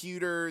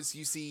computers.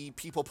 You see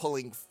people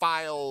pulling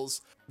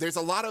files. There's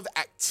a lot of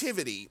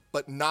activity,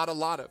 but not a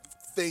lot of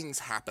things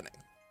happening.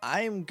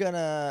 I'm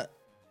gonna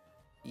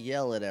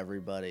yell at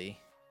everybody.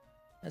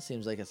 That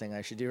seems like a thing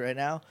I should do right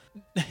now.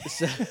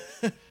 So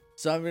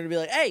I'm gonna be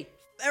like, hey,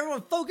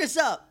 everyone focus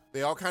up.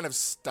 They all kind of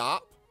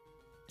stop.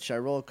 Should I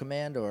roll a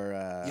command or?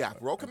 Yeah,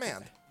 roll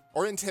command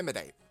or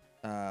intimidate.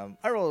 I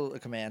roll a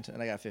command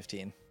and I got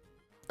 15.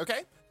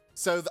 Okay,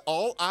 so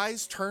all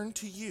eyes turn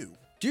to you.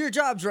 Do your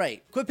jobs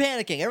right. Quit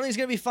panicking. Everything's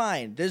gonna be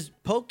fine. There's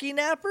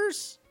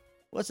Pokenappers?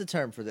 What's the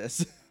term for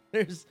this?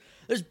 There's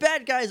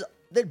bad guys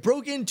that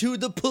broke into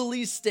the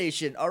police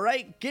station. All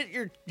right, get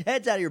your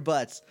heads out of your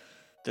butts.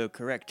 The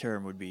correct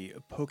term would be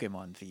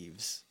Pokemon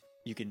thieves.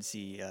 You can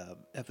see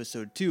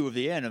episode 2 of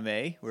the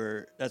anime,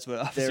 where that's what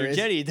Officer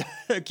Jenny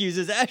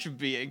accuses Ash of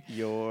being.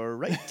 You're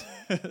right.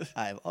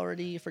 I've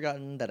already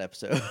forgotten that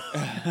episode.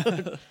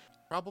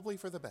 Probably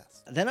for the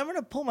best. Then I'm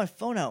gonna pull my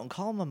phone out and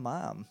call my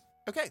mom.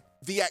 Okay,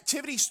 the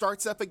activity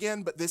starts up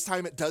again, but this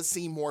time it does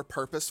seem more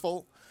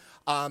purposeful.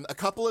 A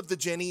couple of the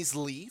Jennies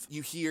leave.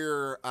 You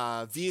hear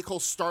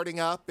vehicles starting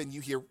up, and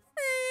you hear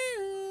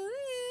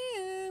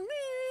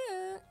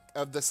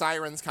of the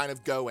sirens kind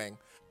of going.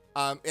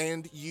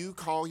 And you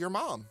call your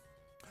mom.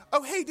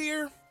 Oh, hey,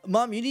 dear.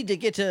 Mom, you need to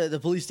get to the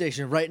police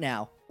station right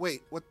now.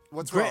 Wait,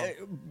 what's wrong?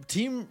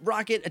 Team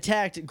Rocket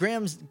attacked.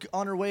 Graham's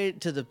on her way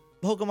to the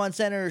Pokemon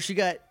Center. She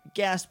got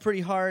gassed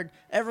pretty hard.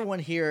 Everyone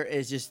here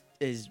is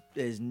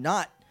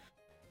not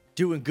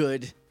doing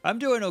good. I'm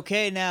doing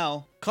okay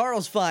now.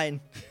 Carl's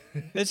fine.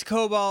 It's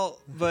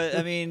Cobalt, but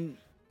I mean,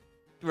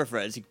 we're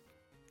friends. You can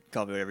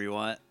call me whatever you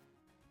want.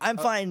 I'm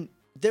fine.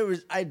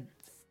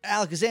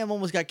 Alakazam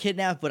almost got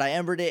kidnapped, but I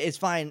embered it. It's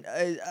fine.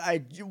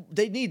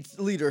 They need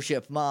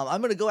leadership, Mom.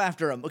 I'm gonna go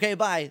after him. Okay,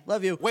 bye.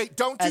 Love you. Wait,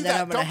 don't do and then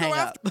that. I'm gonna Don't hang go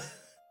after.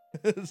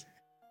 up.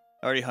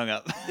 Already hung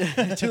up.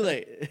 Too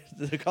late.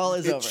 The call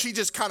is over. She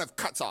just kind of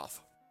cuts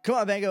off. Come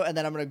on, Mango, and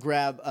then I'm gonna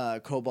grab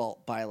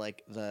Cobalt by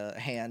like the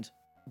hand,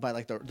 by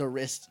like the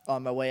wrist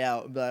on my way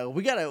out.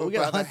 We gotta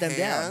hunt them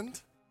down.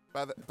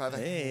 By the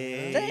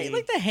Hey. hand.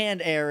 Like the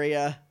hand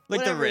area,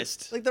 Like the whatever-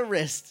 wrist. like the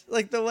wrist,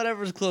 like the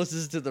whatever's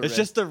closest to the It's wrist.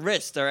 just the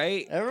wrist, all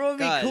right? Everyone be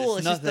God, cool.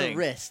 It's just the nothing.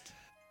 wrist.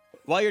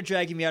 While you're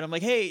dragging me out, I'm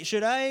like, hey,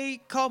 should I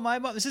call my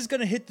mom? This is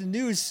going to hit the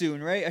news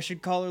soon, right? I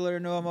should call her, let her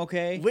know I'm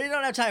okay. We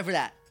don't have time for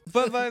that.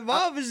 But my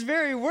mom is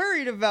very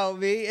worried about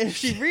me. If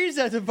she reads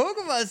that the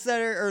Pokemon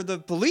Center or the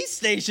police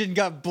station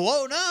got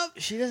blown up.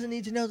 She doesn't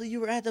need to know that you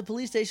were at the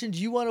police station. Do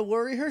you want to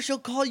worry her? She'll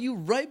call you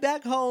right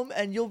back home,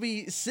 and you'll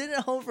be sitting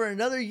at home for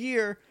another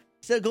year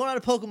instead of going on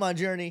a Pokemon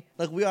journey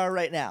like we are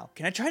right now.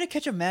 Can I try to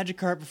catch a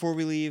Magikarp before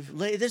we leave?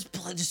 There's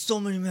so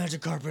many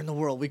Magikarp in the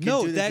world. We can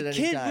No, do this at that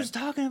any kid time. was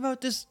talking about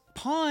this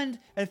pond.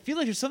 I feel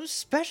like there's something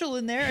special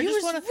in there. I He just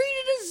was want to.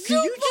 reading a Can zoo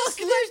you just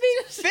book. let me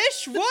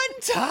fish one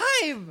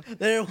time?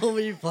 There will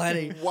be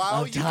plenty.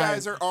 While of you time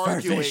guys are for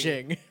arguing,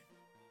 fishing.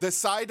 The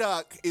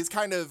Psyduck is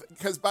kind of,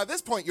 because by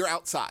this point you're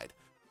outside.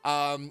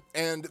 And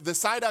the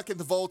Psyduck and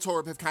the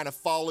Voltorb have kind of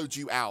followed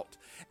you out.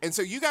 And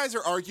so you guys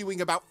are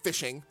arguing about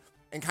fishing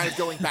and kind of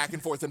going back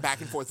and forth and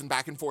back and forth and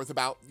back and forth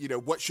about,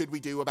 what should we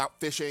do about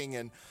fishing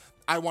and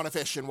I want to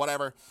fish and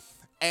whatever.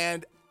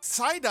 And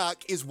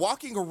Psyduck is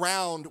walking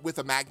around with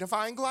a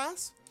magnifying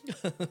glass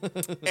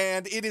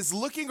and it is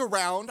looking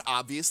around,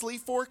 obviously,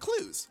 for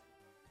clues.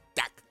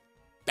 Duck,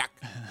 duck,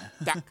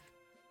 duck,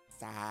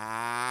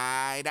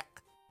 Psyduck,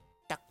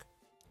 duck,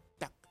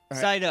 duck,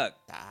 Psyduck.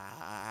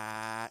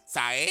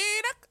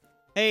 Psyduck.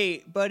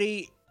 Hey,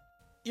 buddy,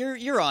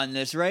 you're on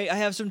this, right? I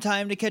have some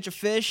time to catch a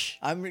fish.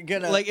 I'm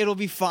gonna Like it'll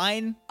be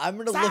fine. I'm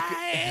gonna look.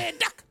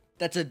 Psyduck.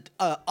 That's a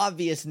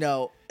obvious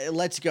no.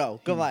 Let's go.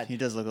 Come on. He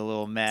does look a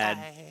little mad.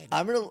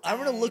 I'm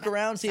gonna look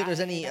around, see if there's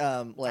any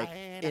like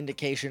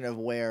indication of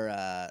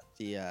where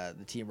the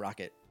Team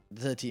Rocket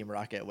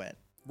went.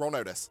 Roll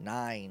notice.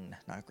 9,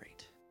 not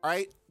great. All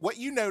right. What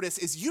you notice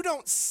is you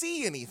don't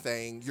see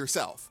anything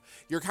yourself.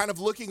 You're kind of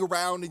looking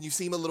around and you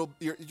seem a little,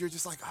 you're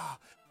just like,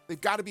 they've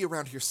got to be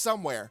around here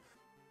somewhere.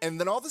 And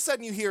then all of a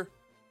sudden you hear,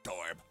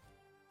 Torb.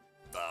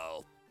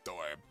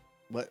 Voltorb.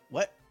 What?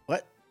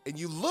 And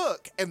you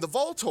look, and the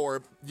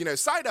Voltorb,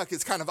 Psyduck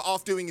is kind of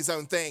off doing his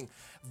own thing.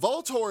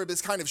 Voltorb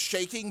is kind of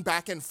shaking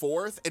back and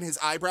forth, and his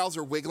eyebrows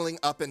are wiggling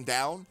up and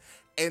down.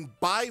 And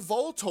by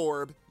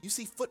Voltorb, you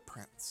see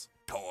footprints.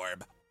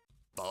 Torb.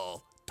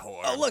 Voltorb.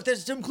 Oh look,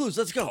 there's some clues.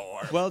 Let's go.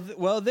 Torb.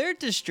 Well, they're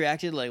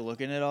distracted, like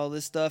looking at all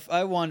this stuff.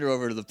 I wander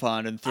over to the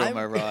pond and throw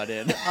my rod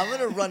in. I'm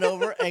gonna run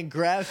over and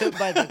grab him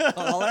by the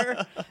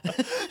collar,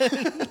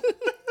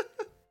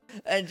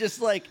 and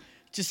just like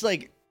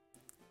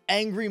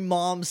angry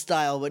mom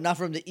style, but not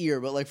from the ear,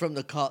 but like from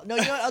the collar. No,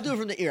 you know what? I'll do it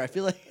from the ear. I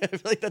feel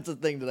like that's a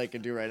thing that I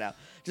can do right now.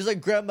 Just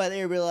like grab him by the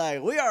ear and be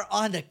like, "We are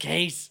on the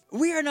case."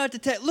 We are not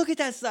detective. Look at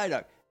that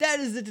Psyduck. That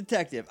is the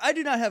detective. I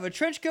do not have a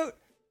trench coat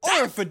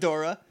or a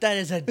fedora. That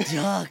is a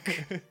duck.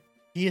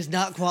 He is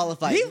not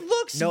qualified. He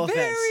looks no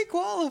very offense.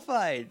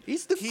 qualified.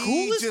 He's the He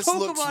coolest just Pokemon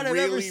looks I've ever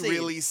really, seen.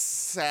 really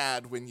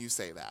sad when you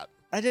say that.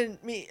 I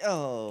didn't mean.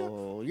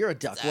 Oh, you're a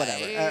duck.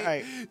 Whatever. All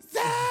right.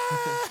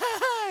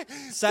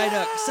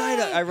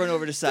 Psyduck. I run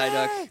over to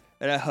Psyduck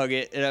and I hug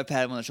it and I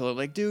pat him on the shoulder. I'm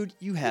like, dude,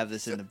 you have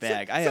this in the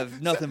bag. I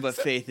have nothing but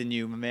faith in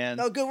you, my man.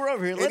 No, good. We're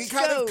over here. And Let's he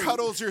kind go. of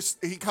cuddles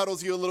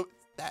you a little.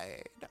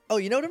 Oh,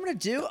 you know what I'm gonna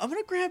do? I'm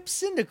gonna grab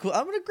Cyndaquil.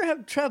 I'm gonna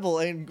grab Treble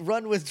and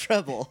run with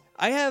Treble.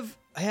 I have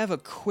a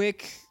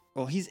quick.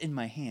 Well, he's in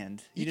my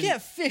hand. You He doesn't-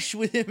 can't fish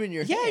with him in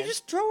your Yeah, hand. you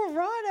just throw a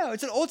rod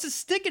out. It's a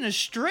stick and a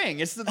string.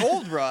 It's the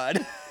old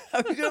rod. How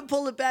are you gonna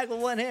pull it back with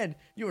one hand?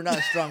 You are not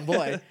a strong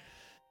boy.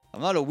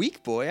 I'm not a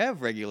weak boy. I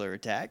have regular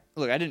attack.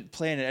 Look, I didn't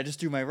plan it. I just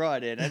threw my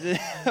rod in. I didn't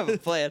have a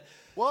plan.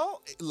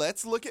 Well,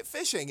 let's look at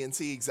fishing and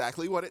see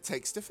exactly what it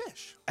takes to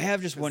fish. I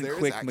have just 'Cause one there is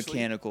quick actually-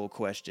 mechanical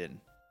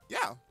question.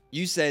 Yeah.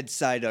 You said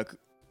Psyduck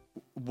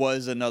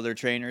was another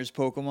trainer's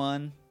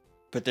Pokemon,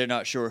 but they're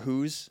not sure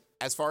whose.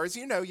 As far as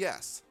you know,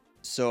 yes.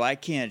 So I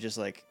can't just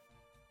like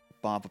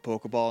bomb a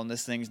Pokeball in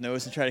this thing's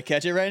nose and try to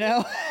catch it right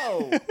now.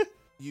 Oh,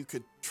 You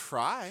could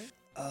try.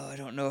 Oh, I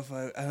don't know if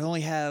I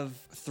only have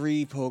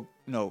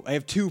I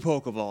have 2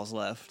 Pokeballs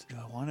left. Do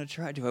I want to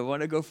try? Do I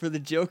want to go for the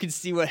joke and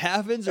see what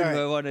happens, or All do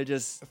right. I want to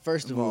just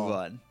First of move all,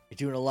 on? you're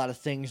doing a lot of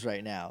things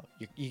right now.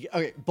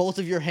 Okay, both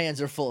of your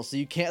hands are full, so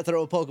you can't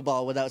throw a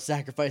Pokeball without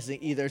sacrificing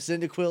either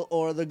Cyndaquil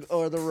or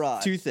the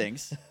rod. 2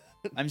 things.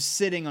 I'm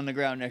sitting on the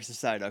ground next to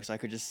Psyduck, so I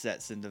could just set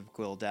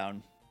Cyndaquil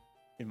down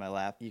in my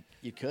lap.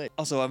 You could.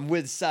 Also, I'm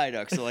with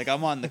Psyduck, so like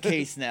I'm on the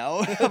case now.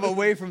 I'm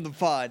away from the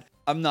pod.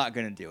 I'm not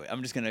gonna do it.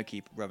 I'm just gonna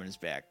keep rubbing his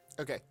back.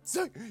 Okay.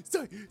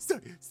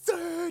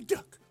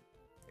 Psyduck.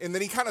 And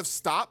then he kind of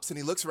stops and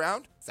he looks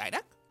around.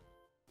 Psyduck?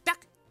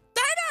 Duck.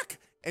 Psyduck!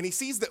 And he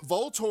sees that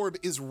Voltorb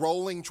is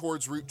rolling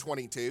towards Route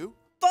 22.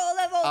 Follow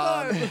that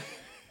Voltorb!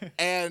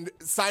 And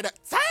Psyduck,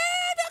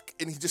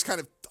 and he just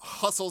kind of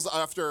hustles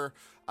after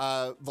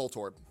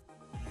Voltorb.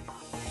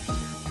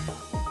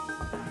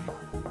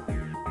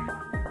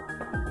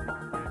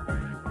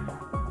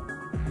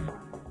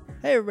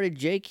 Hey everybody,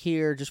 Jake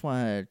here. Just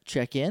want to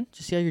check in,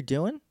 just see how you're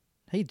doing.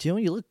 How you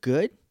doing? You look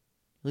good. You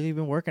look like you've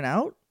been working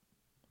out.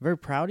 Very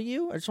proud of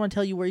you. I just want to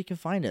tell you where you can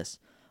find us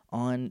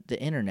on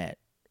the internet.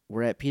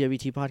 We're at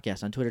PWT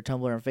Podcast on Twitter,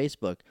 Tumblr, and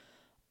Facebook.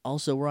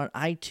 Also, we're on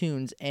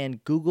iTunes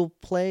and Google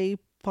Play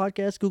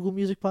Podcast, Google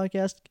Music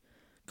Podcast,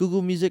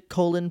 Google Music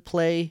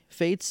Play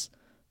Fates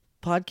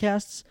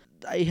podcasts.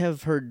 I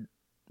have heard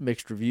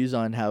mixed reviews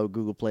on how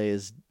Google Play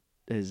is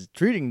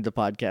treating the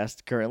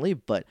podcast currently,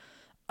 but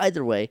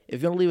either way,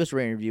 if you want to leave us a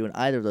rating review in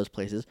either of those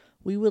places,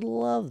 we would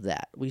love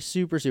that. We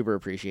super, super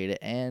appreciate it.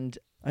 And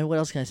I mean, what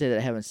else can I say that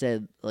I haven't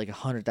said like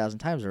 100,000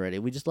 times already?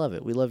 We just love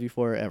it. We love you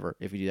forever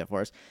if you do that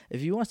for us.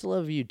 If you want us to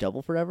love you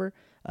double forever,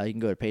 you can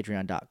go to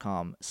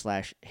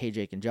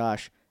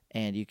patreon.com/HeyJakeandJosh,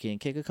 and you can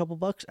kick a couple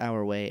bucks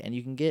our way, and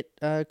you can get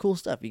cool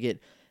stuff. You get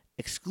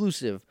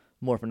exclusive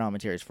Morphin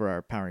commentaries for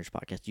our Power Rangers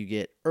podcast. You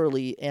get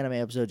early anime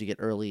episodes. You get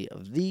early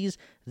of these.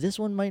 This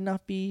one might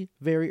not be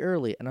very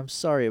early, and I'm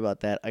sorry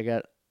about that. I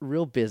got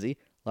real busy.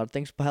 A lot of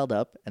things piled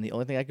up, and the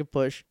only thing I could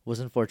push was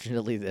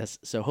unfortunately this.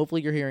 So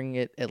hopefully you're hearing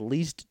it at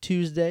least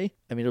Tuesday.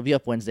 I mean, it'll be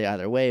up Wednesday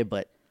either way,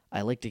 but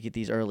I like to get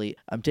these early.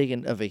 I'm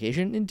taking a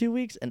vacation in 2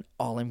 weeks, and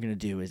all I'm going to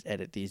do is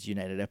edit these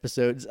United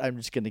episodes. I'm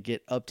just going to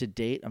get up to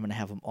date. I'm going to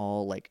have them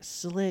all like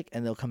slick,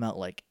 and they'll come out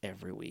like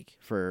every week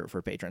for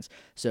patrons.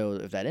 So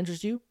if that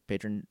interests you,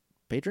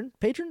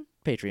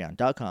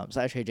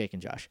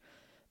 patreon.com/HeyJakeandJosh.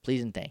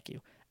 Please and thank you.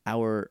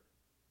 Our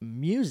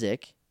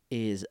music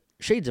is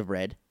Shades of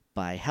Red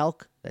by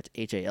Halk. That's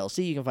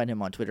HALC. You can find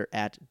him on Twitter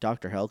at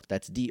Dr. Halk.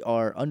 That's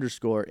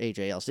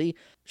DR_HALC.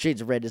 Shades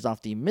of Red is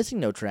off the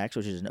Missing No Tracks,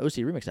 which is an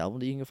OC Remix album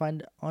that you can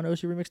find on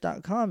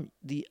OCRemix.com.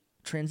 The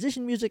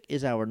transition music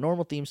is our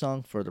normal theme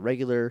song for the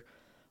regular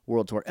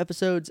World Tour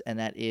episodes, and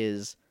that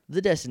is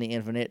The Destiny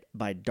Infinite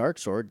by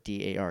Darksword,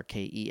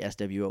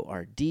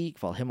 DARKESWORD.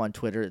 Follow him on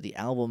Twitter. The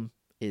album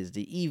is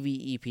the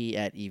EV EP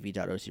at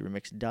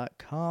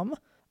ev.ocremix.com.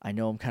 I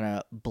know I'm kind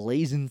of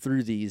blazing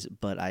through these,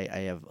 but I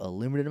have a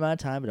limited amount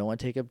of time. I don't want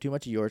to take up too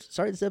much of yours.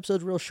 Sorry, this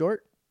episode's real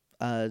short.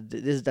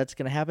 That's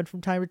going to happen from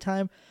time to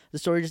time. The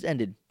story just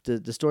ended.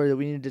 The story that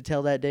we needed to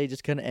tell that day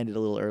just kind of ended a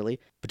little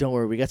early. But don't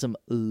worry, we got some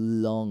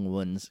long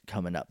ones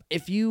coming up.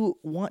 If you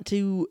want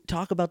to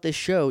talk about this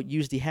show,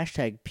 use the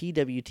hashtag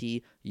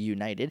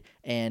PWTUnited.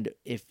 And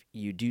if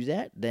you do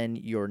that, then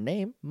your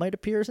name might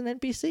appear as an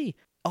NPC.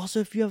 Also,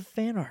 if you have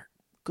fan art,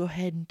 go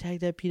ahead and tag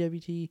that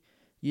PWT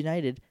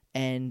United,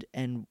 and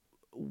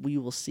we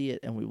will see it,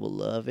 and we will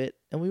love it,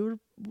 and we would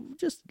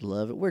just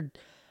love it.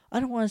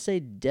 I don't want to say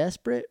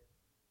desperate,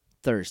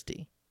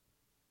 thirsty.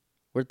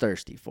 We're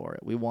thirsty for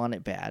it. We want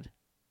it bad.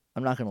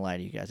 I'm not going to lie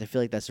to you guys. I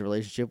feel like that's the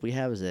relationship we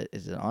have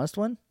is an honest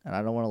one, and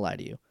I don't want to lie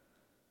to you.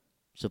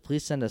 So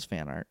please send us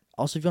fan art.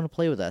 Also, if you want to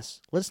play with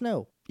us, let us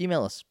know.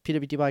 Email us,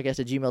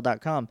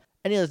 pwtpodcast@gmail.com.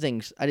 Any other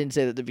things I didn't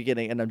say at the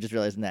beginning, and I'm just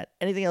realizing that.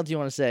 Anything else you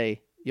want to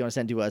say, you want to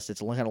send to us, it's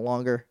kind of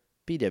longer,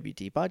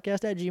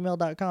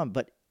 pwtpodcast@gmail.com.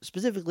 But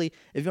specifically,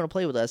 if you want to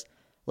play with us,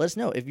 let us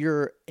know. If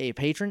you're a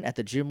patron at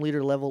the gym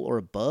leader level or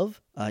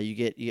above, you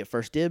get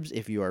first dibs.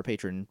 If you are a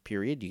patron,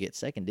 period, you get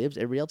second dibs.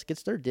 Everybody else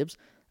gets third dibs.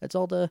 That's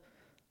all the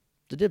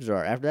dibs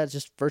are. After that, it's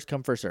just first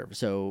come, first serve.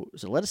 So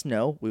let us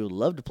know. We would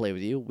love to play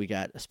with you. We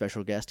got a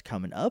special guest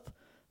coming up.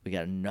 We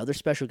got another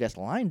special guest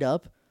lined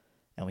up,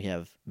 and we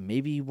have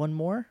maybe one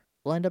more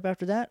lined up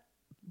after that.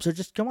 So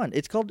just come on.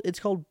 It's called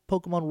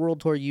Pokemon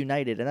World Tour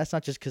United, and that's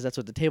not just because that's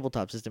what the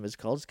tabletop system is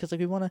called. It's because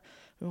we want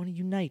to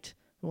unite.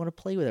 We want to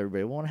play with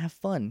everybody. We want to have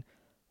fun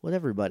with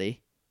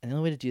everybody. And the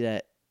only way to do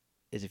that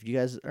is if you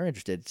guys are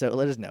interested. So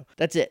let us know.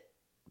 That's it.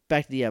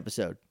 Back to the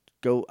episode.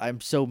 Go. I'm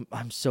so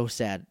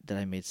sad that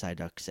I made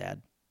Psyduck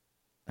sad.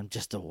 I'm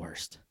just the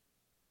worst.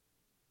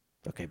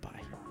 Okay, bye.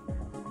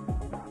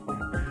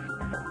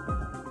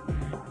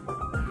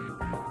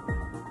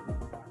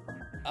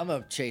 I'm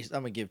gonna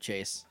give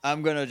chase.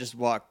 I'm gonna just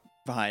walk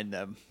behind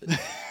them.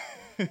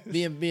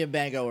 me and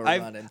Bango are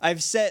running.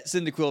 I've set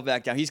Cyndaquil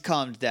back down. He's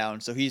calmed down,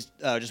 so he's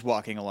just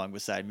walking along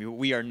beside me.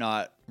 We are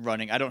not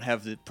running. I don't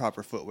have the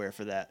proper footwear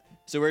for that,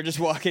 so we're just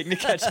walking to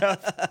catch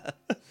up.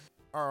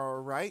 All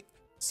right.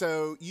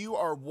 So you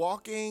are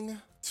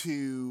walking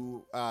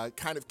to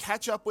kind of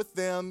catch up with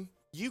them.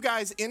 You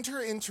guys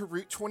enter into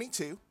Route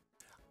 22,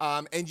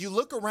 and you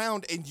look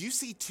around and you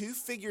see two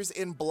figures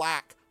in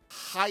black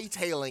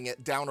hightailing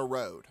it down a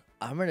road.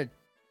 I'm gonna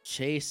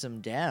chase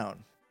them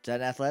down. Is that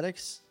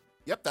athletics?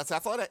 Yep, that's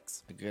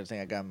athletics. A good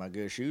thing I got my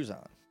good shoes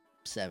on.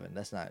 7.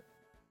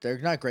 They're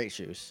not great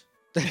shoes.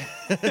 Well,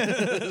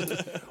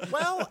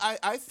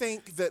 I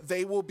think that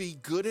they will be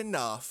good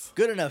enough.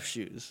 Good enough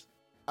shoes.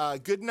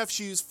 Good enough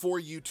shoes for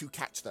you to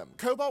catch them.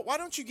 Cobalt, why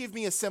don't you give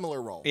me a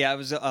similar roll? Yeah, I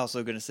was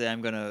also gonna say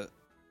I'm gonna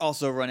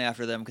also run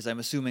after them because I'm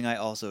assuming I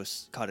also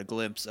caught a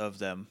glimpse of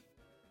them.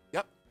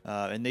 Yep.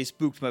 And they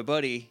spooked my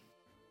buddy.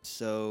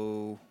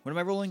 So what am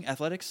I rolling?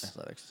 Athletics?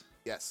 Athletics.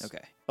 Yes.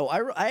 Okay. Oh,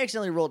 I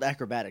accidentally rolled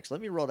acrobatics.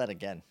 Let me roll that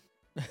again.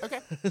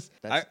 Okay.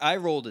 I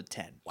rolled a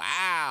 10.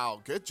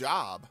 Wow, good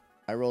job.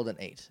 I rolled an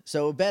 8.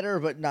 So better,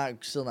 but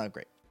still not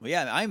great. Well,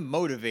 yeah, I'm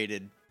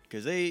motivated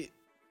because they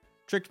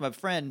tricked my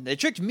friend. They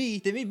tricked me.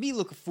 They made me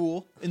look a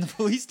fool in the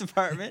police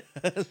department.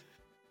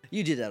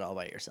 You did that all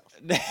by yourself.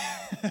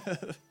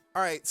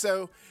 All right,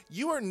 so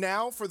you are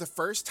now for the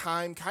first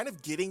time kind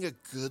of getting a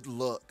good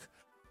look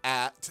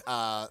at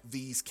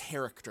these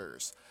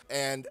characters.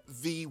 And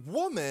the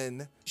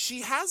woman, she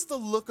has the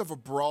look of a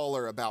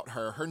brawler about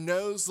her. Her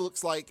nose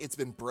looks like it's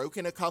been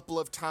broken a couple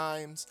of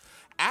times.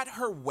 At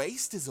her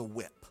waist is a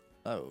whip.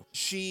 Oh.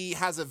 She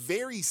has a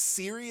very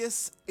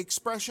serious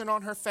expression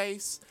on her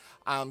face,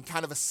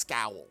 kind of a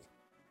scowl.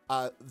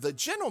 The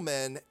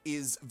gentleman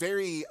is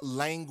very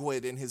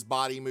languid in his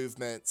body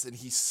movements, and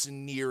he's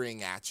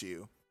sneering at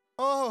you.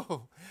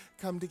 Oh,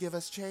 come to give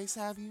us chase,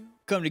 have you?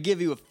 Come to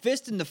give you a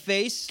fist in the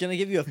face. Gonna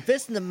give you a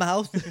fist in the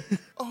mouth.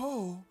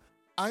 Oh,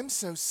 I'm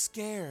so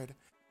scared,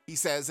 he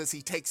says as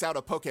he takes out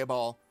a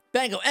Pokeball.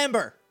 Bango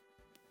Ember.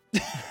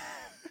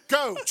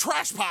 Go,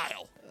 trash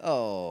pile!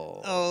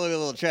 Oh. Oh, look at the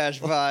little trash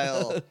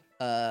pile.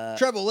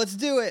 Trouble, let's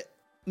do it.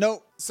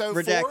 Nope. So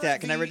redact for that.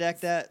 Can I the-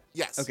 redact that?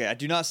 Yes. Okay, I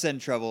do not send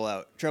Trouble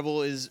out.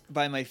 Trouble is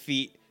by my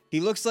feet. He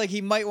looks like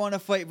he might want to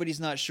fight, but he's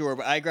not sure.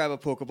 But I grab a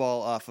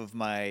Pokeball off of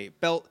my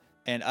belt,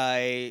 and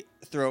I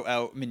throw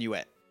out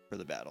Minuet for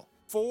the battle.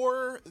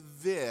 For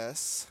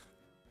this,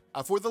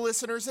 for the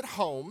listeners at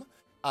home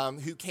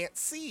who can't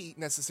see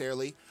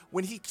necessarily,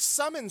 when he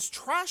summons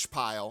Trash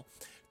Pile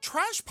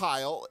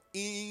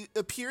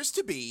appears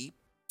to be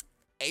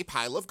a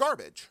pile of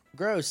garbage.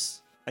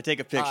 Gross. I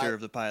take a picture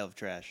of the pile of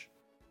trash.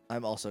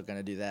 I'm also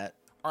gonna do that.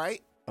 All right.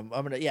 I'm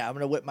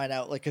gonna whip mine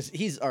out, like, cause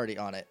he's already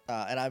on it,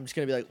 and I'm just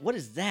gonna be like, "What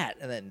is that?"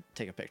 and then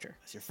take a picture.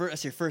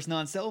 That's your first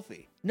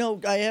non-selfie. No,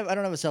 I don't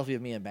have a selfie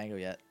of me and Bango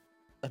yet.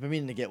 I've been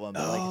meaning to get one,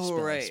 but like, it's Oh,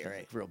 been, right, it's been, right.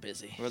 like, real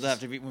busy. We'll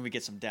have to be when we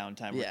get some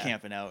downtime. We're Yeah.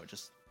 camping out.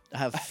 Just I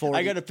have 40.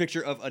 I got a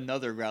picture of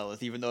another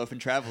Growlithe, even though I've been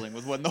traveling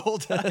with one the whole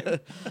time.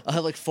 I'll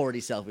have like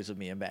 40 selfies with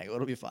me and Bango.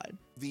 It'll be fine.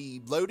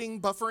 The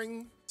loading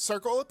buffering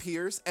circle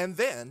appears, and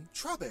then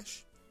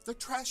Trubbish, the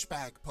trash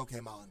bag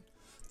Pokemon.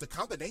 The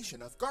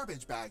combination of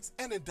garbage bags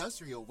and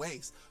industrial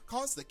waste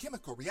caused the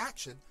chemical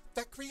reaction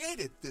that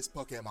created this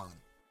Pokemon.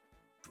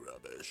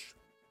 Trubbish.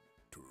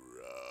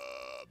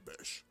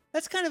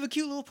 That's kind of a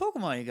cute little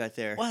Pokemon you got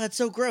there. Wow, that's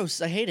so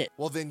gross. I hate it.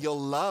 Well, then you'll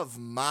love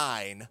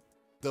mine,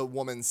 the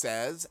woman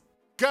says.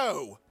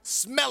 Go,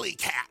 Smelly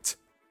Cat!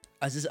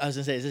 I was gonna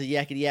say, is this a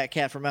yakety yak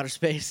cat from outer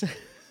space?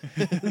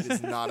 It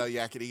is not a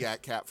yakety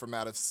yak cat from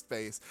out of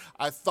space.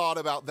 I thought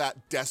about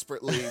that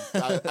desperately.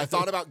 I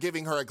thought about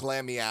giving her a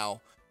glam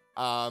meow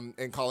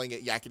and calling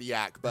it yakety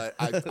yak, but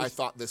I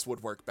thought this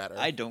would work better.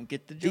 I don't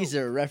get the joke. These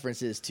are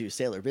references to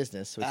Sailor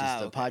Business, which is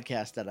the okay.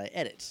 podcast that I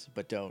edit,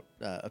 but don't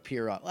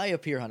appear on. I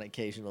appear on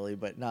occasionally,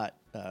 but not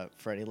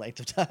for any length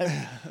of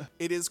time.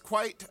 It is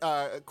quite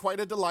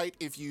a delight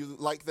if you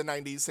like the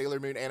 90s Sailor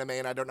Moon anime,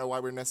 and I don't know why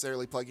we're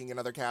necessarily plugging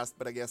another cast,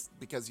 but I guess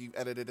because you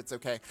edited it's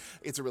okay.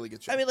 It's a really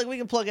good show. I mean, like, we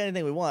can plug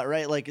anything we want,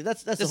 right? Like,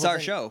 that's the This whole our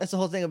thing. show. That's the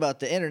whole thing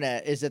about the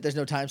internet, is that there's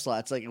no time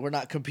slots. Like, we're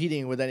not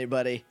competing with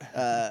anybody.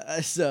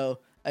 So,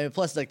 I mean,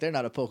 plus, like, they're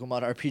not a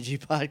Pokemon RPG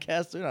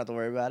podcast. So we don't have to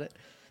worry about it.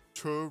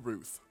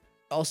 Truth.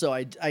 Also,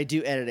 I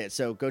do edit it,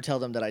 so go tell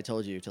them that I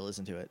told you to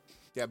listen to it.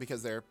 Yeah,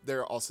 because they're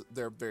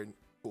very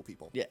cool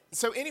people. Yeah.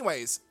 So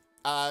anyways,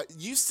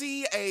 you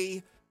see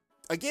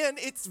again,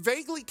 it's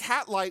vaguely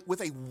cat-like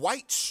with a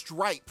white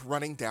stripe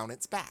running down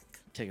its back.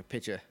 Take a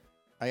picture.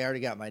 I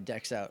already got my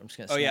decks out. I'm just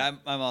gonna. Oh yeah,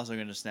 snap. I'm also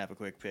gonna snap a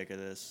quick pic of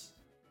this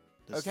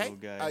Okay. little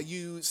guy.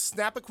 You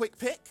snap a quick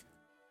pic.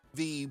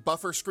 The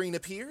buffer screen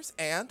appears,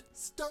 and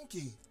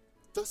Stunky,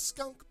 the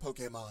skunk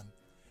Pokemon.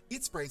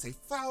 It sprays a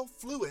foul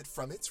fluid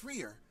from its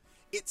rear.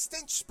 Its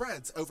stench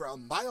spreads over a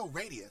mile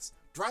radius,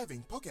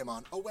 driving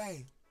Pokemon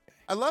away.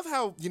 I love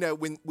how,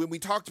 when we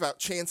talked about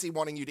Chansey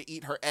wanting you to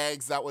eat her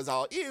eggs, that was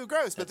all, ew,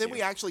 gross. But That's then you.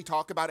 we actually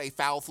talk about a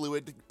foul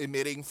fluid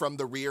emitting from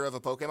the rear of a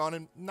Pokemon,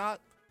 and not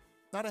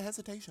a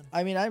hesitation.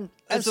 I mean,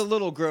 That's a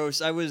little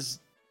gross. I was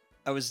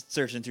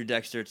searching through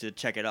Dexter to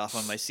check it off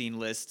on my scene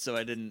list, so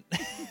I didn't.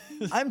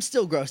 I'm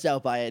still grossed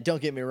out by it.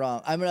 Don't get me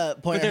wrong. I'm gonna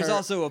point. But at there's her.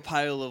 also a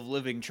pile of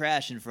living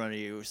trash in front of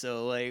you,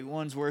 so like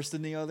one's worse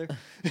than the other.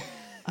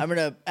 I'm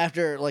gonna,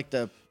 after like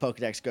the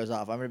Pokedex goes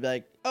off, I'm gonna be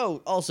like,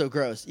 oh, also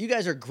gross. You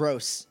guys are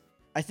gross.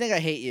 I think I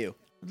hate you.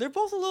 They're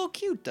both a little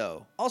cute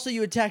though. Also,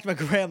 you attacked my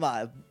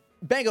grandma.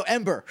 Bango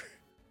Ember.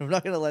 I'm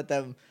not gonna let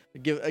them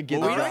give All the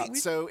right, drop.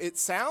 so it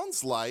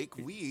sounds like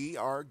we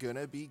are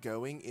gonna be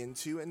going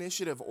into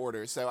initiative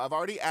order. So I've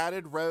already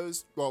added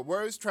Rose,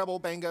 Treble,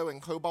 Bango, and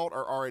Cobalt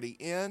are already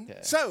in. Okay.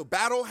 So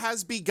battle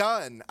has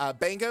begun.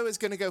 Bango is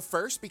gonna go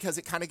first because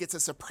it kind of gets a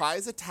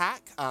surprise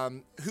attack.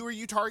 Who are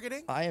you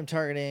targeting? I am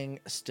targeting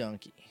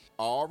Stunky.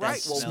 All right,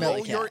 That's well Smelly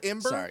roll your Cat.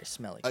 Ember Sorry,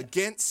 Smelly Cat.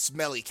 against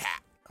Smelly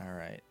Cat. All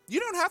right.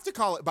 You don't have to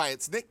call it by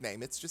its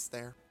nickname, it's just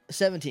there.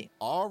 17.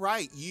 All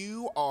right,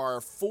 you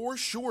are for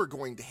sure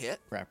going to hit.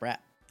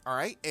 Rap. All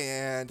right,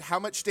 and how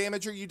much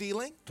damage are you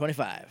dealing?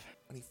 25.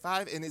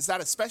 25, and is that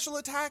a special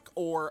attack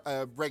or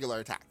a regular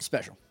attack?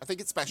 Special. I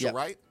think it's special, Yep.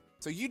 right?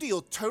 So you deal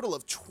a total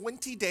of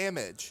 20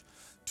 damage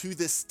to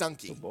this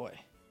Stunky. Oh boy.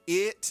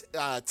 It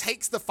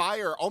takes the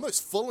fire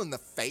almost full in the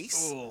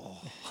face. Oh.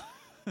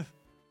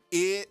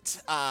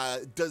 It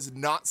does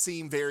not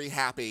seem very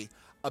happy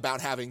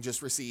about having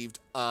just received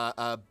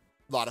a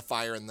lot of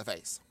fire in the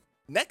face.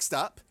 Next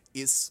up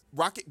is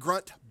Rocket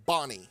Grunt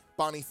Bonnie.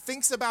 Bonnie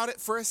thinks about it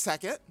for a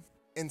second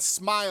and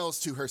smiles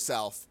to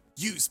herself.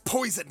 Use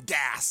poison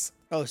gas.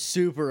 Oh,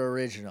 super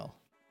original.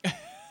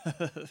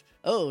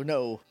 Oh,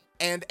 no.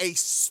 And a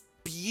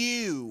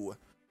spew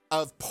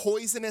of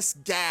poisonous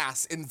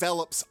gas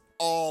envelops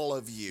all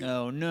of you.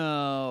 Oh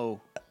no.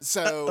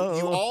 So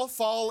you all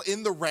fall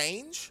in the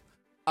range.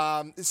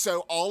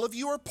 So all of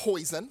you are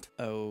poisoned.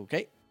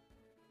 Okay.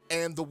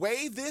 And the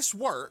way this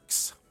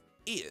works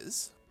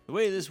is... The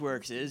way this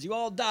works is you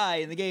all die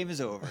and the game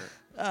is over.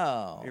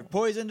 Oh. You're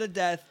poisoned to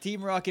death.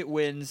 Team Rocket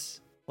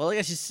wins. Well, I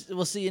guess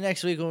we'll see you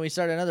next week when we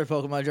start another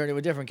Pokemon journey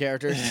with different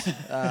characters.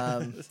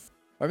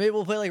 Or maybe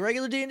we'll play like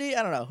regular D&D.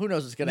 I don't know. Who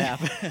knows what's going to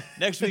happen?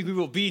 Next week we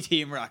will be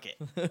Team Rocket.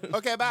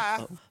 Okay,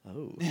 bye.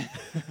 Oh.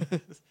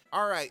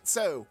 All right,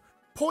 so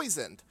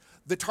poisoned.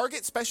 The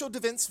target special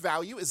defense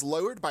value is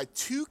lowered by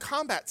 2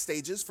 combat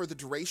stages for the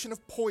duration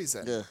of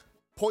poison. Ugh.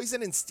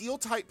 Poison and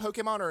steel-type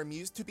Pokemon are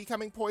immune to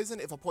becoming poison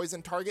if a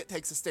poison target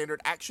takes a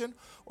standard action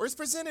or is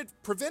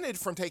prevented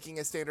from taking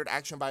a standard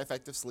action by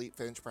effective sleep,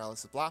 flinch,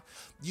 paralysis, blah.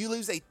 You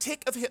lose a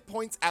tick of hit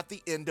points at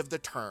the end of the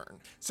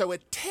turn. So a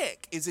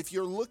tick is if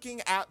you're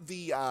looking at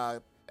the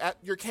at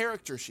your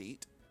character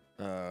sheet.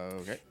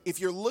 Okay. If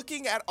you're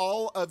looking at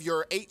all of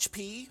your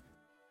HP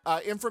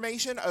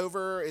information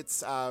over,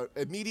 it's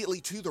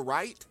immediately to the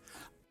right.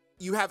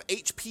 You have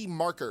HP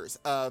markers.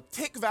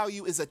 Tick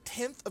value is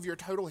 1/10 of your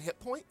total hit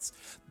points.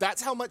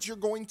 That's how much you're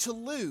going to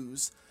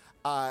lose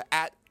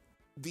at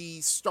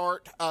the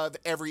start of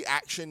every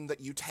action that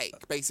you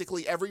take.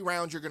 Basically, every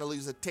round you're going to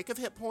lose a tick of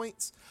hit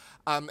points,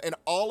 and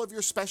all of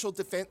your special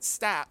defense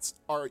stats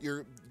are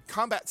your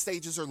combat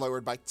stages are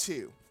lowered by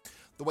 2.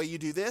 The way you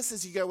do this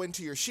is you go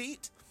into your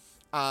sheet.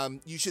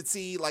 You should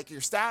see like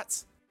your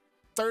stats.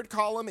 Third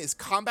column is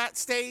combat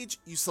stage.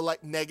 You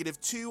select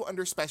 -2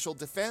 under special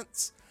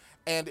defense,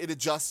 and it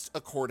adjusts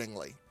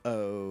accordingly.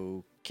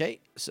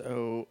 Okay.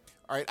 So.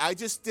 All right, I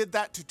just did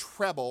that to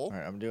treble. All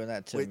right, I'm doing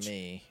that to Which-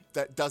 me.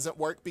 That doesn't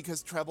work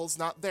because treble's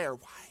not there.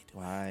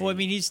 Why? Well, I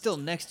mean, he's still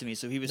next to me,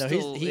 so he was No,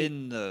 still he-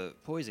 in the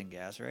poison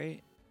gas,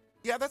 right?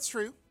 Yeah, that's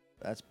true.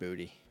 That's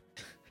booty.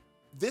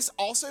 This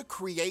also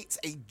creates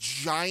a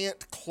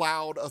giant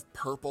cloud of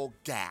purple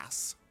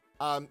gas.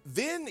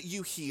 Then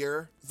you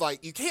hear,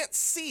 like, you can't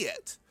see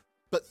it,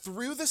 but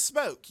through the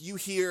smoke, you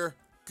hear,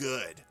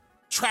 good,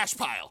 trash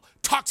pile,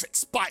 toxic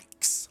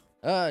spikes.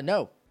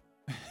 No.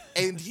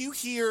 And you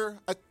hear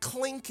a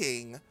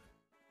clinking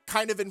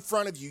kind of in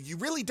front of you. You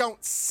really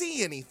don't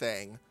see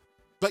anything,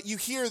 but you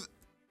hear,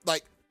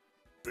 like,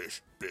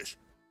 bish, bish,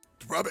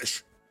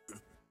 rubbish.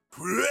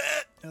 Oh.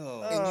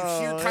 And you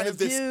hear kind of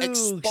this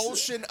abuse.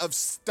 expulsion of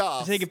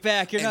stuff. Take it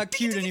back. You're and not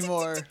cute tink, tink, tink,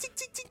 anymore. tink, tink,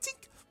 tink, tink,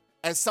 tink,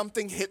 as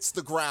something hits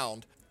the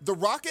ground. The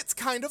Rockets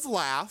kind of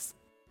laugh,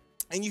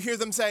 and you hear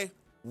them say,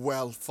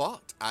 well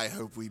fought. I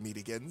hope we meet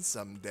again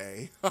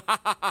someday.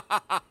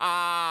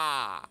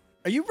 Are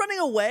you running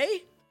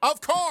away?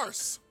 Of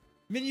course.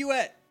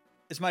 Minuet.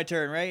 It's my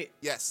turn, right?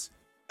 Yes.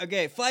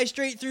 Okay, fly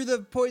straight through the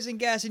poison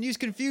gas and use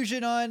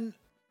confusion on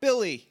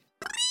Billy.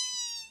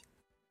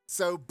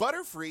 So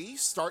Butterfree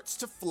starts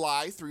to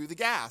fly through the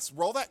gas.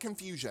 Roll that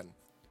confusion.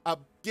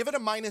 Give it a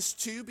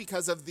 -2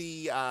 because of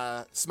the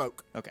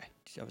smoke. Okay,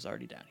 I was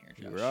already down here.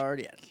 You Josh. were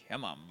already at.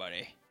 Come on,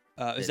 buddy.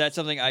 Is that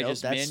something I Nope,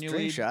 just that's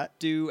manually Stringshot.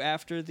 do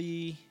after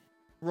the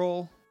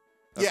roll?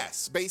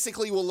 Yes.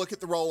 Basically, we'll look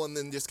at the roll and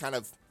then just kind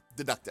of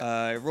deduct it.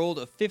 I rolled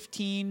a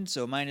 15,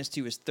 so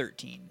 -2 is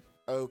 13.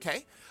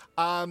 Okay.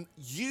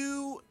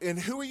 You and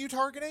who are you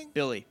targeting?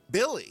 Billy.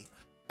 Billy.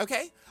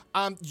 Okay.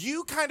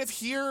 You kind of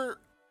hear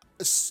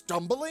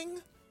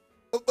stumbling.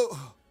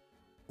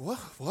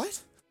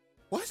 What?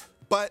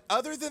 But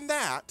other than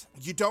that,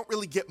 you don't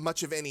really get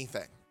much of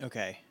anything.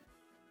 Okay.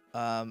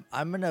 I'm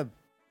gonna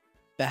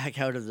back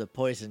out of the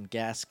poison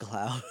gas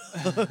cloud.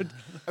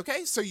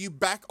 Okay, so you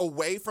back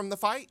away from the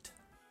fight.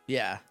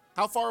 Yeah.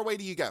 How far away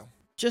do you go?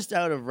 Just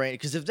out of range,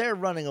 because if they're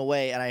running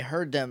away and I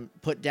heard them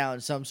put down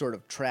some sort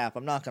of trap,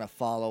 I'm not gonna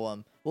follow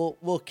them.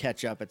 We'll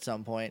catch up at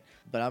some point,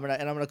 but I'm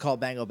gonna call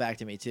Bango back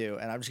to me too,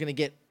 and I'm just gonna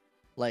get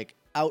like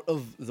out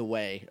of the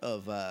way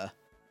of.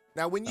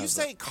 Now, when you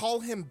say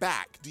call him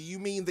back, do you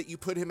mean that you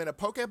put him in a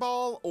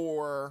Pokeball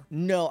or?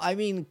 No, I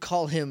mean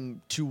call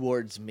him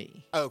towards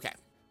me. Okay.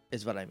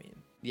 Is what I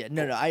mean. Yeah,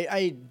 no.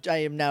 I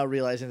am now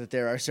realizing that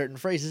there are certain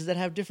phrases that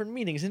have different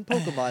meanings in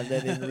Pokemon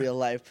than in real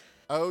life.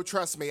 Oh,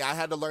 trust me, I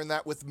had to learn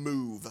that with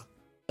move.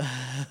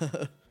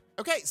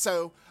 Okay,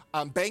 so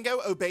Bango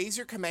obeys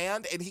your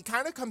command, and he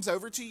kind of comes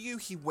over to you.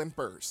 He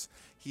whimpers.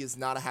 He is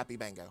not a happy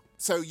Bango.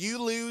 So you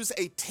lose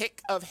a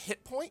tick of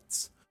hit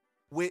points,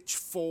 which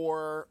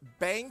for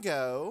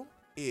Bango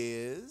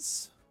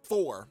is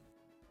 4.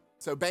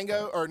 So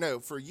Bango, or no,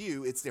 for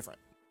you, it's different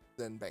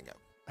than Bango.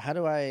 How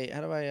do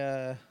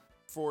I?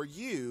 For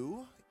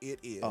you, it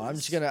is. Oh, I'm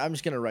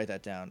just gonna write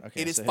that down.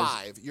 Okay. It is so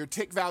 5. Your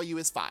tick value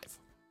is 5.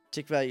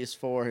 Tick value is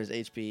 4. His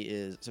HP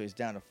is, so he's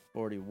down to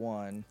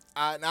 41.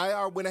 And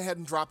I went ahead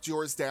and dropped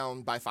yours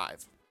down by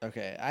 5.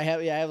 Okay, I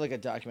have like a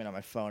document on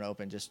my phone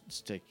open just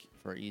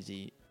for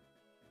easy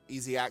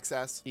Easy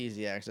access.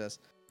 access.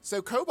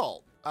 So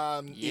Cobalt,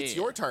 it's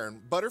your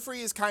turn. Butterfree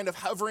is kind of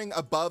hovering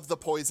above the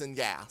poison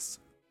gas.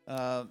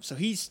 So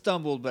he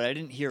stumbled, but I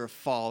didn't hear a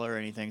fall or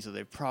anything, so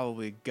they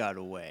probably got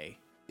away.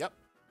 Yep.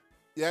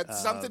 Yeah,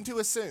 it's something to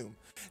assume.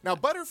 Now,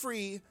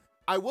 Butterfree,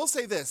 I will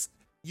say this.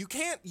 You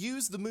can't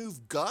use the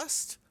move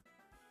Gust,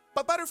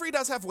 but Butterfree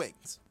does have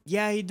wings.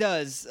 Yeah, he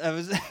does. I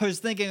was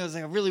thinking,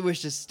 I really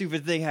wish this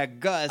stupid thing had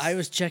Gust. I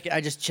just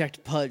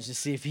checked Pudge to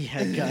see if he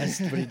had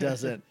Gust, but he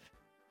doesn't.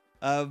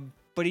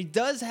 But he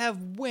does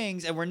have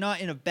wings, and we're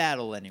not in a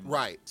battle anymore.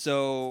 Right.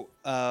 So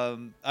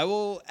I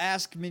will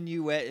ask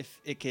Minuet if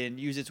it can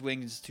use its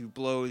wings to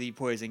blow the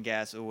poison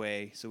gas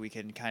away, so we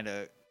can kind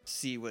of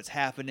see what's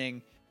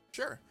happening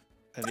Sure.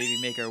 and maybe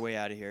make our way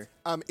out of here.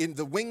 In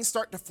the wings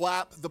start to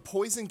flap, the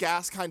poison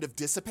gas kind of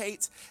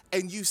dissipates,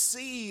 and you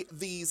see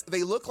these,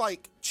 they look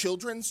like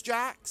children's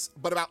jacks,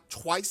 but about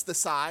twice the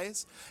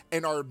size,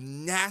 and are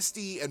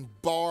nasty and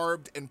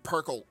barbed and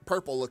purple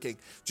looking,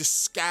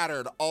 just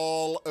scattered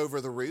all over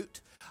the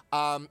route.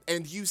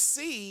 And you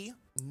see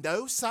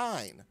no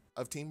sign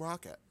of Team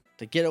Rocket.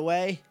 To get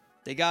away?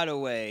 They got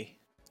away.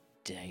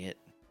 Dang it.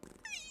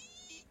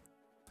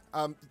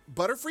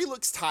 Butterfree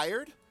looks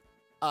tired.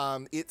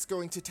 It's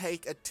going to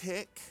take a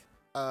tick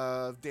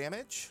of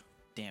damage.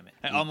 Damn it.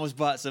 I almost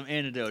bought some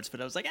antidotes,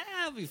 but I was like,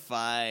 I'll be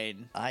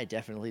fine. I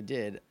definitely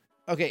did.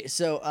 Okay,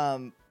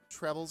 so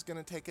Treble's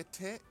going to take a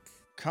tick.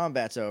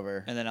 combat's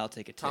over. And then I'll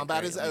take a tick. Combat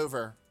right? is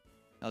over.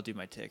 I'll do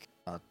my tick.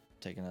 I'll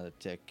take another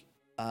tick.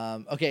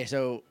 Okay,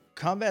 so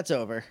combat's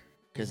over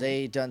because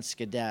they done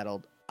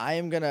skedaddled. I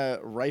am gonna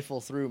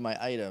rifle through my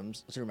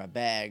items, through my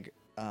bag,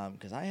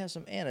 because I have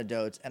some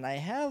antidotes, and I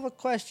have a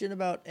question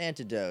about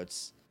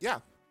antidotes. Yeah,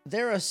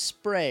 They're a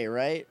spray,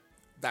 right?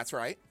 that's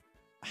right.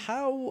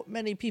 How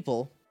many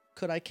people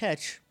could I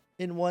catch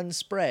in one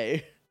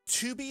spray?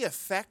 To be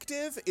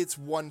effective, it's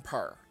 1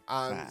 per.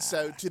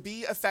 So to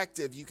be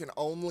effective, you can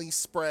only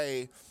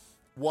spray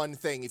one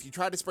thing. If you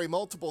try to spray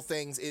multiple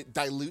things, it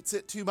dilutes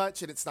it too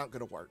much and it's not going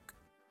to work.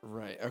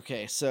 Right.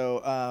 Okay.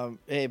 So,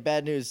 hey,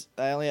 bad news.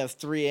 I only have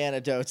 3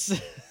 antidotes.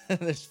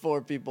 There's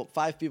 5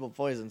 people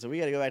poisoned. So we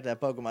got to go back to that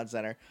Pokemon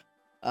Center.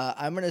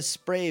 I'm gonna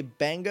spray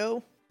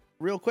Bango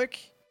real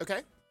quick,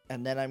 Okay?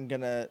 and then I'm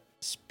gonna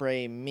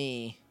spray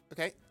me.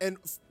 Okay. And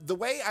the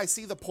way I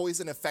see the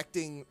poison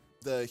affecting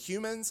the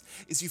humans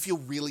is you feel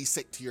really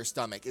sick to your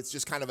stomach. It's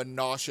just kind of a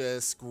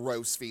nauseous,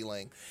 gross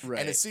feeling. Right.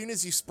 And as soon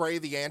as you spray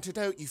the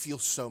antidote, you feel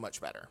so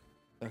much better.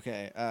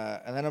 Okay.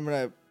 And then I'm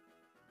gonna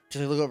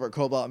just look over at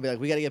Cobalt and be like,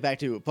 "We got to get back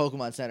to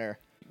Pokemon Center."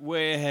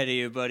 Way ahead of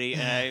you, buddy.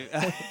 And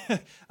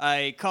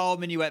I call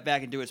Minuet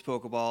back into its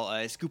Pokeball.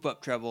 I scoop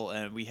up Treble,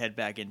 and we head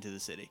back into the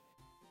city.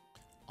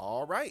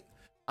 All right.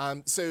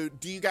 So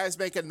do you guys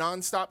make a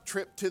nonstop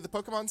trip to the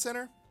Pokemon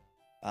Center?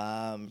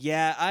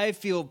 Yeah, I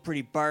feel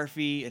pretty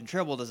barfy, and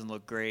Treble doesn't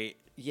look great.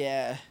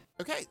 Yeah.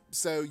 Okay,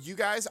 so you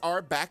guys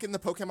are back in the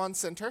Pokemon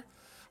Center.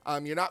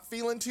 You're not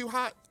feeling too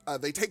hot.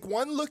 They take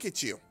one look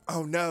at you.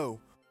 Oh no,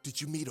 did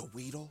you meet a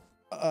Weedle?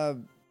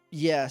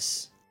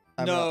 Yes.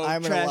 I'm No,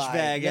 gonna trash lie.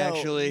 bag, No,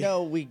 actually.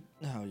 No,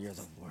 you're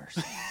the worst.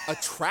 A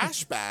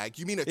trash bag?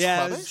 You mean a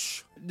Yeah,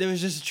 Trubbish? There was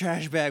just a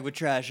trash bag with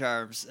trash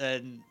arms,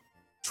 and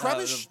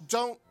Trubbish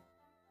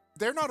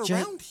they're not Ju-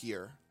 around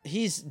here.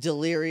 He's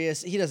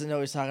delirious. He doesn't know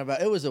what he's talking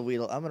about. It was a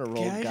Weedle. I'm gonna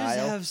roll can I just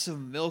Guile. have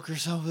some milk or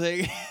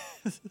something?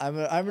 I'm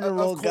gonna Of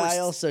roll course.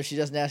 Guile so she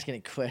doesn't ask any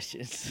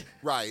questions.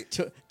 Right,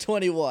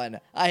 21.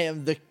 I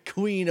am the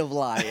queen of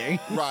lying.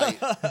 right.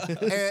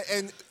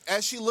 and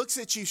as she looks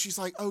at you, she's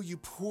like, oh, you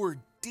poor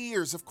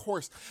dears, of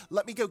course.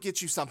 Let me go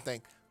get you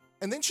something.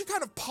 And then she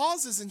kind of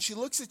pauses and she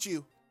looks at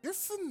you. You're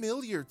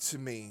familiar to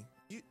me.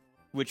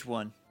 Which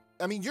one?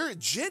 I mean, you're a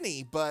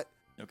Jenny, but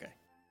Okay.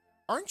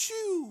 aren't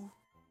you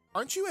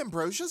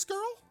Ambrosia's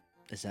girl?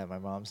 Is that my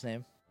mom's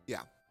name?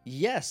 Yeah.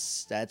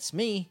 Yes, that's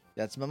me.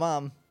 That's my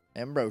mom,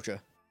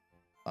 Ambrosia.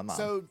 My mom.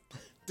 So,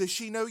 does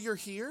she know you're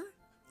here?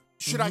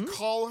 Should I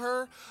call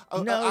her?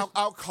 Oh, No.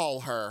 I'll call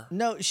her.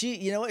 No,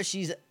 you know what?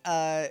 She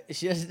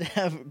doesn't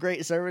have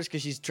great service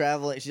because she's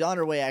traveling. She's on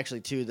her way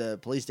actually to the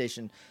police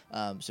station.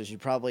 So she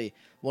probably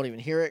won't even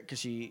hear it because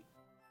she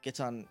gets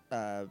on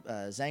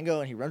Zango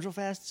and he runs real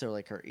fast. So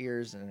like her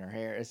ears and her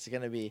hair, it's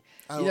gonna be.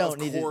 Oh, you don't of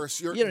need course.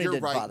 To, you don't you're need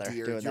to right, bother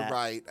dear. doing You're that.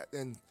 right.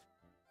 And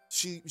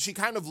she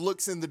kind of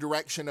looks in the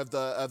direction of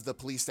the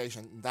police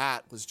station.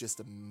 That was just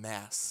a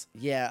mess.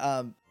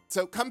 Yeah.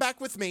 So come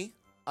back with me.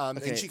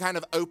 Okay. And she kind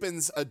of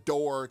opens a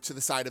door to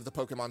the side of the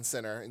Pokemon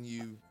Center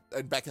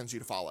and beckons you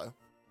to follow.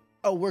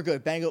 Oh, we're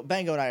good. Bango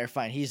and I are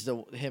fine.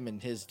 Him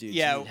and his dudes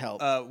Yeah, need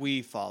help.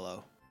 we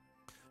follow.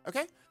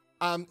 Okay.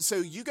 So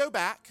you go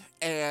back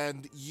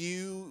and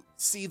you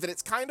see that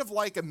it's kind of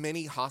like a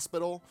mini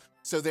hospital.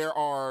 So there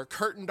are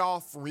curtained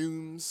off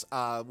rooms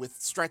with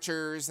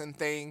stretchers and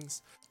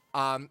things.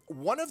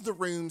 One of the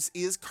rooms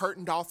is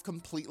curtained off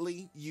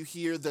completely. You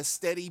hear the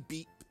steady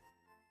beep,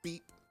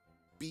 beep,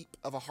 beep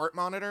of a heart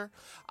monitor.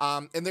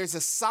 And there's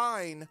a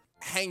sign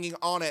hanging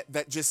on it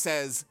that just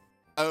says,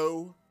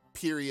 "O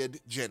period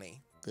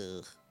Jenny."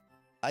 Ugh.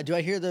 Do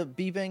I hear the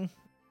beeping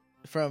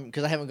from?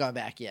 Because I haven't gone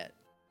back yet.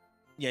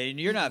 Yeah,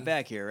 you're not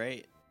back here,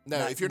 right? No,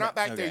 if you're not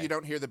back there, okay. you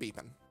don't hear the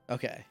beeping.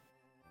 Okay.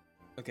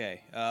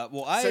 Okay.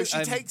 Well, So she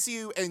I'm- takes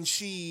you and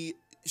she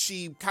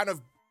kind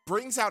of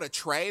brings out a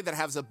tray that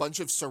has a bunch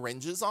of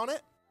syringes on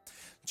it.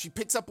 She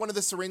picks up one of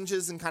the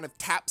syringes and kind of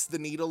taps the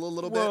needle a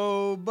little bit.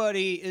 Whoa,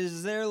 buddy,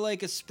 is there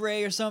like a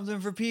spray or something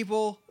for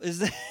people? Is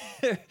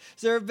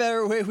there a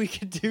better way we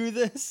could do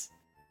this?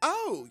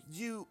 Oh,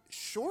 you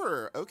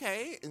sure?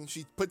 Okay. And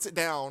she puts it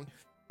down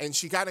and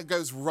she kind of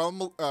goes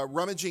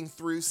rummaging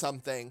through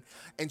something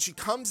and she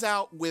comes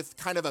out with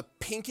kind of a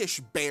pinkish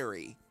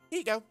berry. Here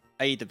you go.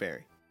 I eat the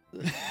berry.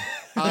 You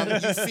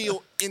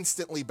feel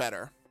instantly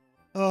better.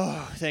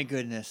 Oh, thank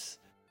goodness.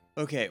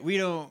 Okay, we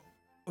don't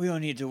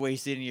need to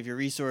waste any of your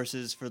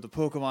resources for the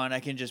Pokemon. I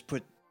can just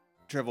put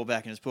Treble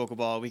back in his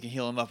Pokeball. We can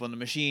heal him up on the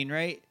machine,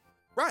 right?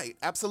 Right,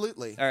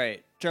 absolutely. All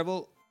right,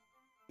 Treble,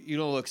 you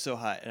don't look so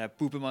hot. And I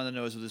boop him on the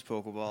nose with his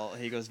Pokeball.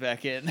 He goes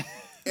back in.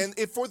 And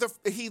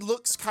he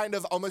looks kind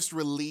of almost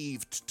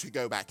relieved to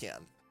go back in.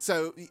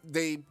 So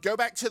they go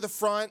back to the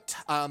front.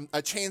 A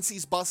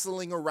Chansey's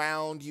bustling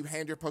around. You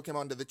hand your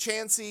Pokemon to the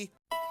Chansey.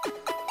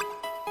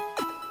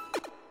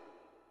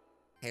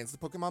 Hands the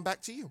Pokemon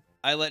back to you.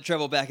 I let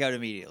Treble back out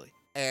immediately.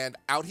 And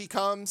out he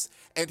comes,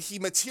 and he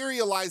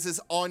materializes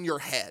on your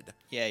head.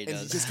 Yeah, he And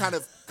does. he just kind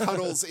of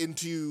cuddles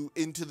into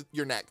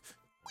your neck.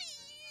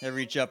 I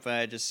reach up and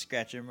I just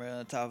scratch him right on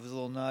the top of his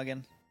little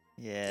noggin.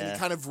 And Yeah. he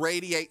kind of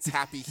radiates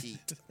happy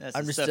heat. That's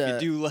I'm the just,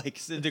 stuff you do like,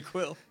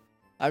 Cyndaquil.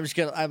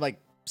 I'm like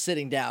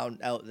sitting down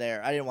out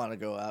there. I didn't want to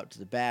go out to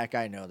the back.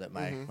 I know that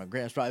my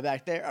Gram's probably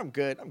back there. I'm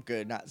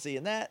good not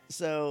seeing that.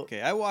 So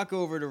Okay, I walk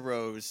over to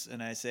Rose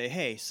and I say,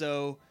 hey,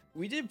 so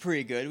we did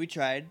pretty good. We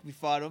tried. We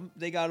fought them.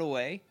 They got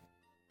away.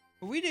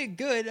 But we did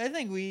good. I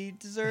think we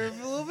deserve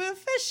a little bit of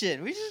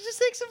fishing. We should just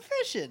take some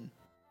fishing.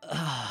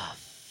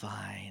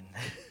 fine.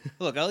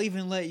 Look, I'll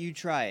even let you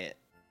try it.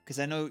 Because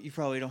I know you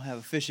probably don't have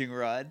a fishing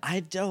rod.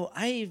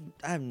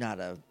 I'm not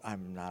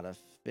a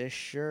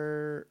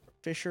fisher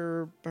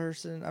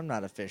person. I'm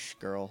not a fish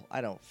girl.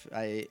 I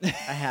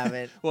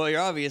haven't. Well,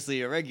 you're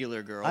obviously a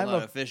regular girl, I'm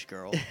not a- a fish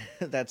girl.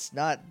 That's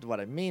not what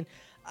I mean.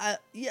 I'll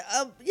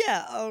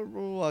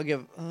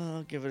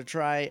give it a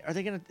try. Are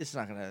they gonna? It's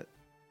not gonna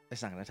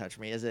touch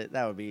me, is it?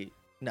 That would be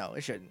no.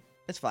 It shouldn't.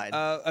 It's fine.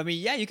 I mean,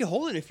 yeah, you can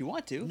hold it if you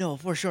want to. No,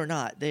 for sure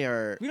not. They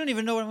are. We don't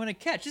even know what I'm going to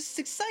catch. This is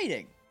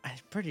exciting. I'm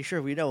pretty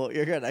sure we know what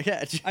you're gonna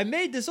catch. I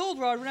made this old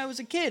rod when I was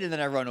a kid, and then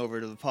I run over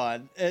to the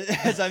pond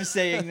as I'm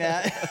saying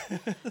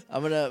that.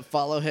 I'm gonna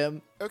follow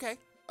him. Okay.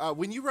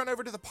 When you run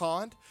over to the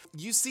pond,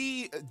 you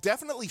see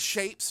definitely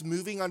shapes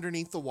moving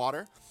underneath the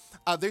water.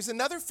 There's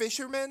another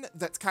fisherman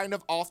that's kind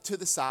of off to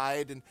the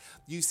side, and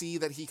you see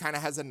that he kind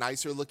of has a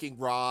nicer looking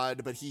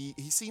rod, but he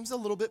seems a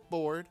little bit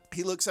bored.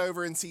 He looks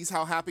over and sees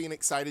how happy and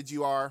excited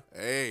you are.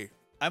 Hey.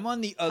 I'm on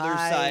the other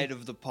Hi. side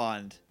of the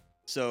pond.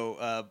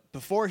 So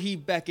before he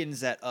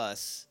beckons at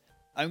us,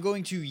 I'm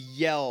going to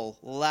yell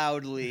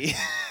loudly,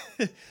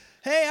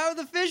 hey, how are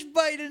the fish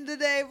biting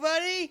today,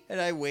 buddy? And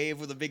I wave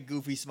with a big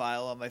goofy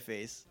smile on my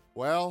face.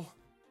 Well,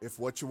 if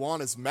what you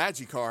want is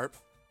Magikarp,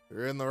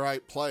 you're in the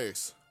right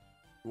place.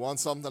 You want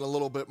something a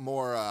little bit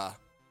more,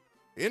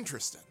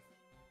 interesting.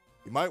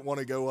 You might want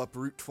to go up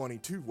Route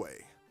 22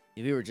 way.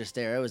 If you were just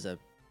there, it was a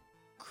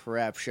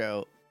crap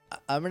show.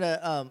 I'm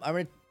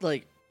gonna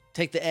like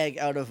take the egg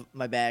out of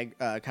my bag,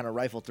 kind of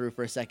rifle through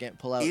for a second,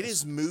 pull out. It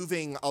is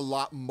moving a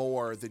lot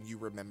more than you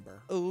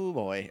remember. Oh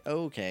boy.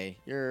 Okay,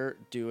 you're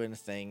doing a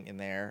thing in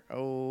there.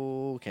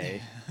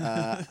 Okay.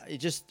 You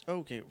just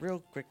okay, real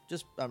quick.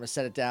 Just I'm gonna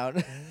set it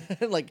down,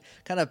 and like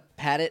kind of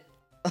pat it.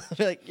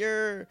 Be like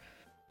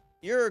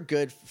you're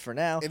good for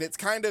now. And it's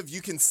kind of,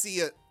 you can see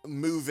it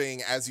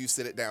moving as you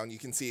sit it down. You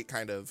can see it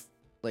kind of,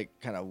 Like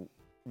kind of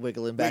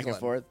wiggling back and Wiggling.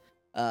 forth.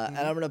 And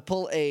I'm gonna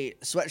pull a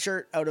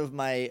sweatshirt out of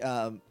my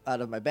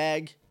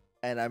bag,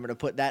 and I'm gonna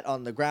put that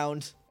on the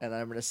ground, and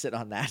I'm gonna sit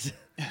on that,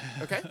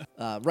 okay?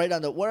 right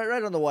on the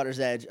water's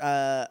edge.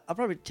 I'll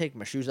probably take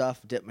my shoes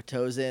off, dip my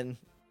toes in.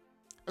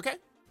 Okay,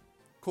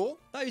 cool.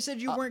 I thought you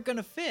said you weren't going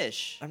to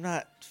fish. I'm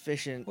not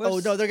fishing. What's- Oh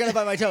no, they're gonna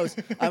bite my toes.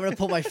 I'm gonna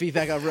pull my feet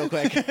back up real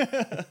quick.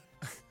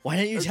 Why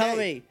didn't you tell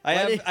Okay. me? I Why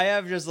have didn't- I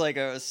have just like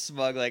a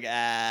smug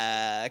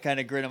kind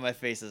of grin on my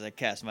face as I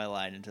cast my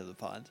line into the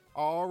pond.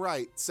 All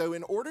right, so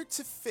in order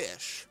to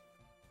fish,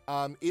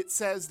 it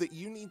says that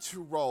you need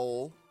to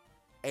roll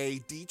a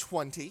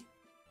d20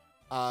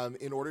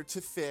 in order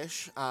to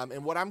fish.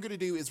 And what I'm going to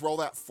do is roll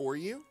that for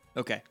you.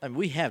 Okay. I mean,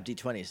 we have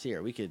D20s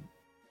here. We could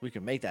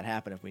make that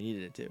happen if we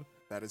needed it to.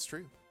 That is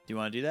true. Do you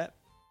want to do that?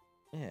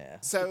 Yeah.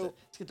 So-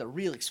 let's get the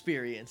real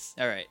experience.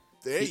 All right.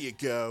 There you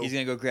go. He's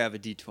going to go grab a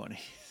d20.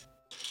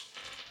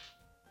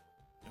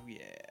 Oh, yeah.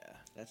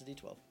 That's a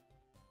D12.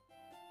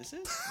 This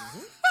is?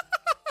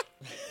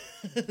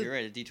 You're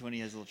right. A d20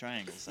 has little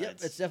triangle sides. Yep,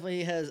 it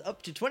definitely has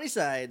up to 20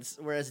 sides,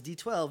 whereas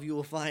D12 you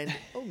will find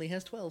only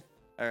has 12.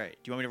 All right.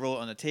 Do you want me to roll it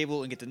on the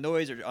table and get the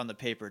noise, or on the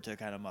paper to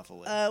kind of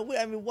muffle it?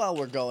 I mean, while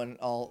we're going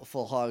all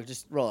full hog,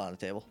 just roll it on the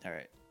table. All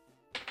right.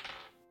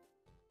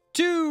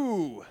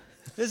 2.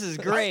 This is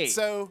Right, great.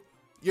 so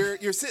you're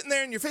sitting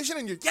there and you're fishing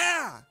and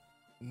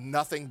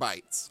nothing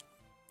bites.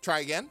 Try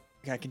again.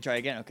 I can try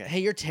again. Okay. Hey,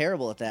 you're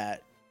terrible at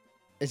that.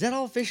 Is that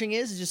all fishing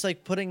is? Is just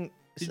like putting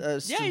Yeah,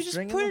 some you just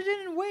string put in it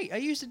in and wait. I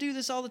used to do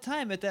this all the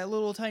time at that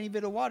little tiny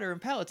bit of water in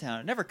Palatown.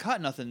 I never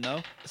caught nothing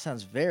though. That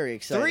sounds very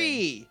exciting.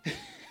 3.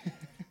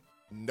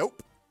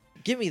 Nope.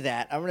 Give me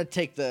that. I'm gonna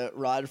take the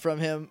rod from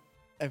him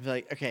and be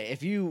like, okay,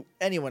 if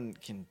anyone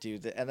can do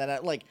that, and then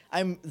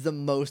I'm the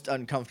most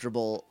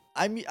uncomfortable.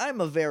 I'm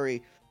a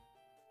very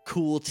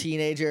cool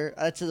teenager.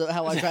 That's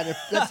how I try to.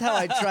 That's how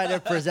I try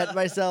to present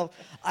myself.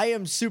 I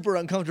am super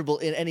uncomfortable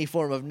in any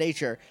form of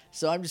nature,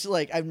 so I'm just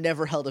like, I've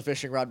never held a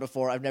fishing rod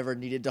before. I've never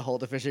needed to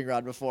hold a fishing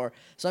rod before,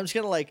 so I'm just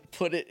gonna like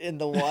put it in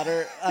the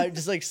water. I'm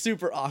just like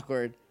super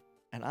awkward,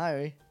 and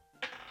I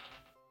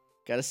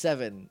got a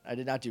 7. I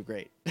did not do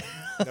great.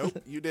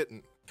 Nope, you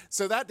didn't.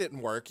 So that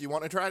didn't work. You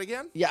want to try it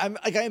again? Yeah,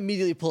 I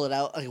immediately pull it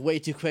out like way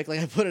too quick. Like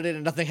I put it in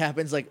and nothing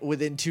happens like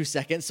within 2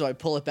 seconds. So I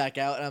pull it back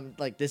out and I'm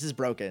like, this is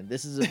broken.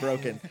 This is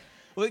broken.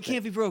 Well, it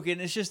can't be broken.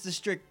 It's just a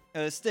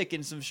stick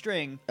and some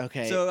string.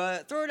 Okay. So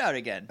throw it out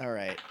again. All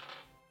right.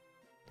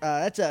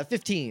 That's a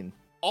 15.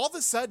 All of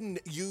a sudden,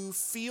 you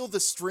feel the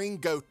string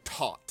go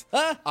taut,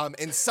 Ah!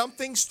 and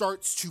something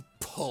starts to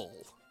pull.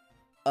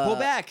 Pull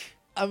back.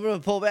 I'm gonna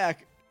pull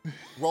back.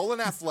 Roll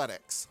in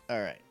athletics. All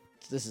right.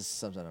 This is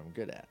something I'm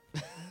good at.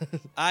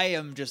 I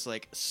am just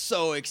like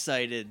so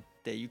excited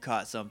that you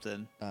caught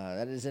something.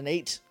 That is an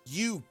 8.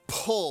 You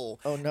pull.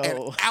 Oh, no.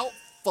 And out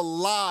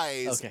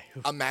flies Okay.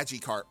 a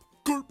Magikarp.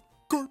 Gurp,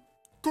 gurp,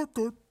 gurp,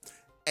 gurp.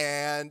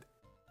 And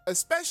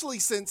especially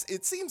since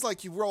it seems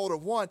like you rolled a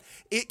 1,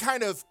 it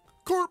kind of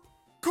gurp,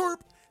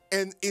 gurp,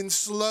 and in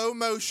slow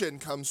motion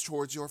comes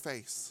towards your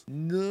face.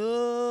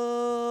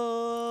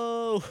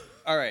 No.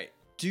 All right.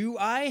 Do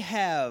I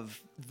have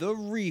the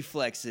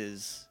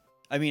reflexes?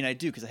 I mean, I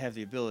do because I have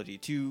the ability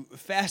to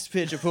fast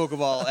pitch a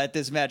Pokeball at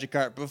this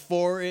Magikarp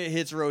before it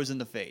hits Rose in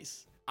the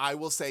face. I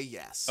will say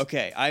yes.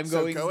 Okay, I'm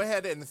So going. go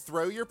ahead and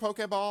throw your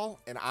Pokeball,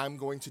 and I'm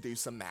going to do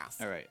some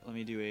math. All right, let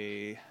me do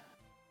a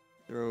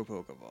throw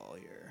Pokeball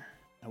here.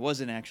 I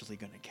wasn't actually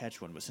going to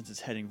catch one, but since it's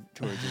heading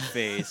towards his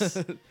face.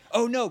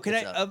 Oh no! Can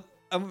Good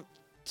I?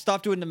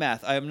 Stop doing the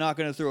math. I am not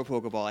going to throw a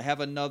Pokeball. I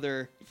have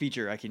another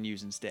feature I can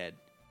use instead.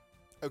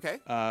 Okay.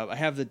 I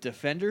have the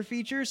Defender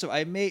feature, so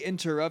I may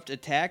interrupt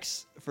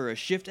attacks for a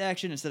shift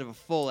action instead of a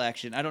full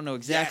action. I don't know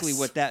exactly Yes.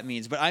 what that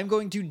means, but I'm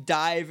going to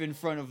dive in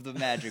front of the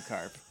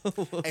Magikarp.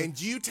 And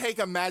you take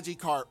a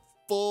Magikarp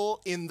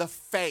full in the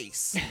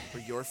face for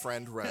your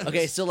friend Rose.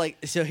 Okay, so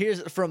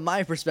here's from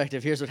my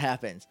perspective. Here's what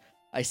happens.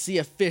 I see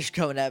a fish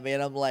coming at me,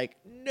 and I'm like,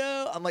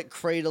 no. I'm like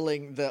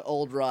cradling the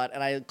old rod,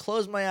 and I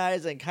close my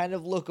eyes and kind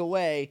of look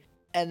away,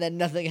 and then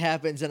nothing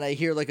happens, and I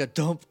hear like a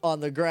dump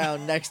on the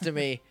ground next to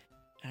me.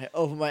 And I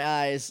open my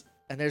eyes,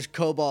 and there's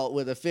Cobalt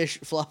with a fish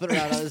flopping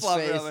around on his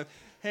Flopping face. around.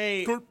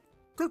 Hey, Gurp,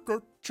 gurp,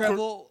 gurp,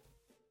 Treble,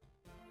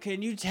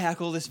 can you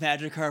tackle this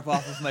Magikarp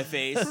off of my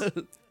face?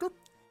 gurp.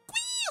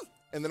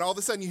 And then all of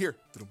a sudden you hear,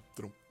 dum,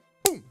 dum,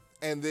 boom.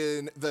 And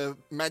then the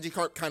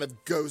Magikarp kind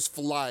of goes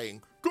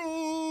flying.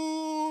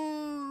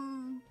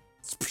 Go!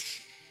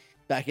 Splash.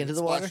 Back into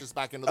the water. Splashes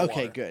back into the water.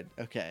 Okay, good.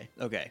 Okay.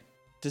 Okay.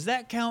 Does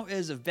that count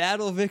as a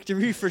battle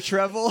victory for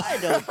Treble? I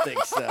don't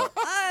think so.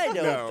 I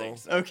don't No. think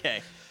so.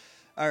 Okay.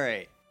 All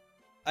right.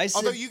 I said,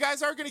 Although you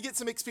guys are going to get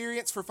some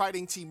experience for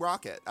fighting Team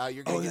Rocket.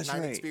 You're going to get that's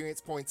 9 right.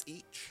 experience points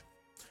each,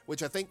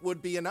 which I think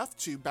would be enough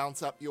to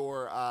bounce up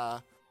your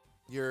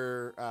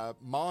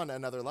Mon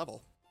another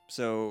level.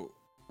 so.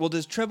 Well,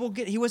 does Treble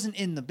get? He wasn't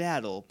in the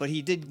battle, but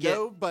he did get.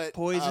 No, but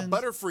poisoned?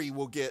 Butterfree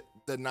will get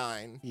the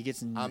 9, He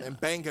gets. and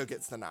Bango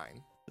gets the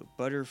 9. So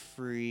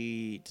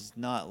Butterfree does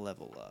not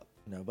level up.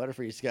 No,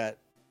 Butterfree's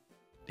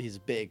he's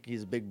big.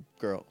 He's a big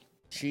girl.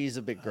 She's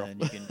a big girl.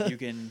 And you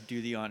can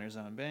do the honors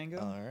on Bango.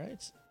 All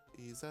right.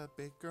 He's a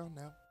big girl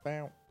now.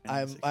 Bow.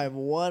 And I'm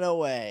 1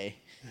 away.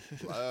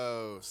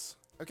 Close.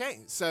 Okay,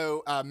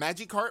 so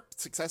Magikarp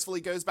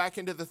successfully goes back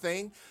into the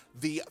thing.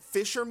 The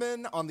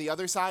fisherman on the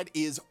other side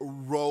is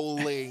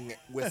rolling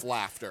with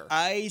laughter.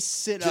 I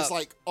sit Just up.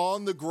 like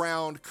on the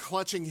ground,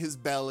 clutching his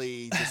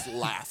belly, just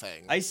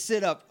laughing. I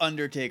sit up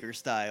Undertaker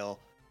style.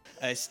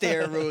 I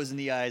stare Rose in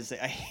the eyes. Say,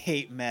 I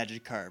hate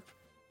Magikarp.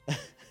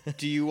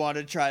 Do you want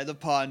to try the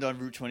pond on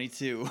Route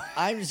 22?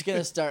 I'm just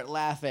gonna start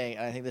laughing,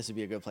 and I think this would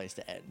be a good place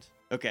to end.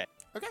 Okay.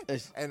 Okay,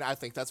 It's- and I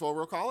think that's what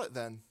we'll call it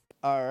then.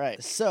 All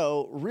right.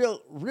 So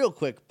real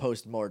quick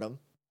post mortem.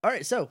 All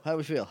right. So how do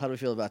we feel? How do we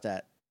feel about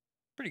that?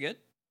 Pretty good.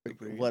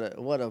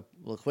 What a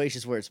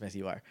loquacious wordsmith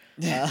you are,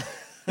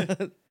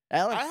 Alan.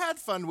 I had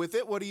fun with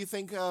it. What do you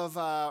think of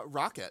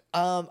Rocket?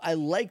 I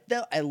like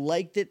that. I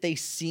like that they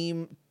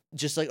seem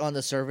just like on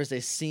the surface.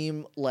 They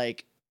seem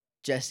like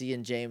Jesse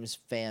and James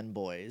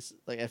fanboys,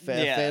 like a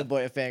Yeah.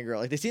 fanboy, a fangirl.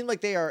 Like they seem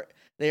like they are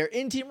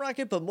in Team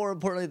Rocket, but more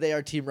importantly, they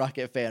are Team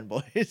Rocket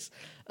fanboys,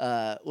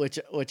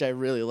 which I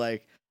really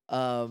like.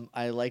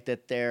 I like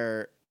that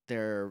they're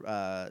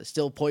They're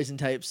still poison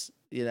types,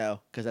 because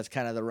that's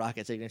kind of the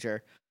rocket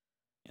signature.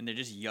 And they're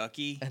just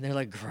yucky. And they're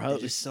like They're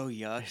gross. just so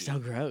yucky. They're so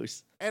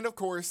gross. And of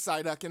course,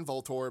 Psyduck and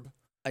Voltorb.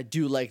 I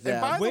do like And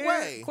them. by the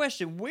way,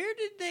 Question: where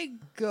did they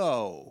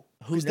go?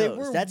 Who 'Cause knows? They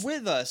were That's-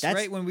 with us, that's-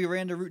 right, when we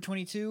ran to Route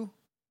 22.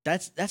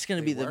 That's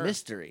gonna They be the were.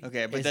 mystery.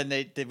 Okay, but is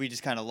then we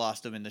just kind of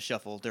lost them in the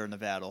shuffle during the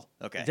battle.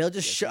 Okay. they'll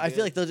just. Yes, we I feel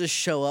did. like they'll just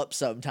show up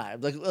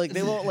sometimes. Like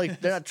they won't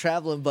they're not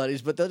traveling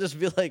buddies, but they'll just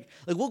be like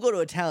we'll go to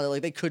a town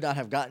that they could not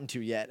have gotten to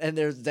yet, and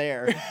they're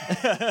there.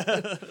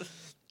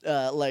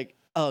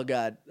 Oh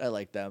god, I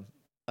like them.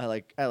 I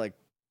like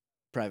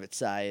Private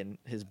Sai and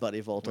his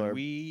buddy Voltorb.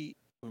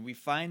 When we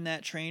find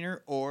that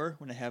trainer, or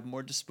when I have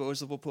more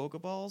disposable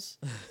Pokeballs,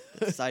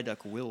 that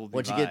Psyduck will be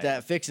Once you get mine.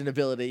 that fixing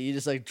ability, you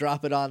just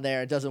drop it on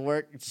there. It doesn't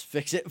work. Just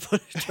fix it.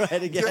 Try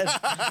it again.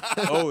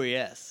 Oh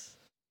yes,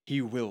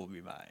 he will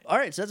be mine. All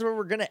right, so that's where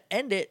we're gonna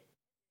end it.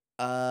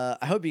 I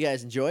hope you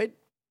guys enjoyed.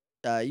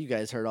 You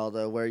guys heard all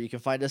the where you can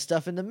find us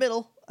stuff in the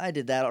middle. I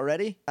did that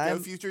already. Go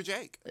Future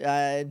Jake.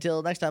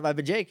 Until next time, I've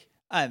been Jake.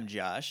 I'm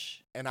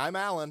Josh. And I'm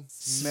Alan.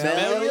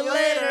 Smell you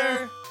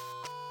later.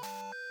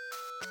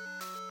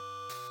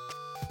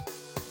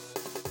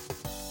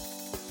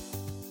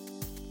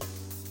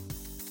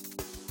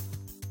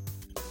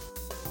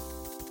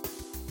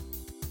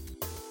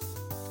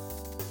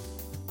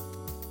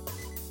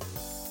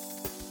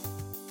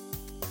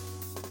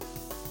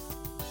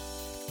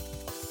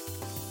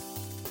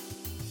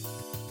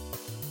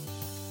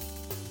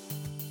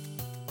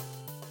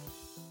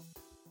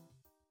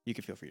 You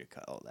can feel free to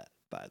cut all that,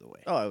 by the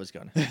way. Oh, I was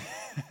going.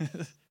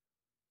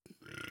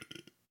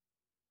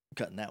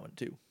 Cutting that one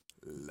too.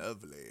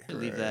 Lovely.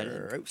 Leave that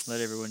in. Gross.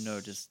 Let everyone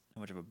know just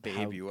how much of a babe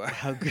How- you are.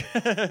 How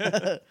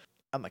good.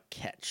 I'm a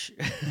catch.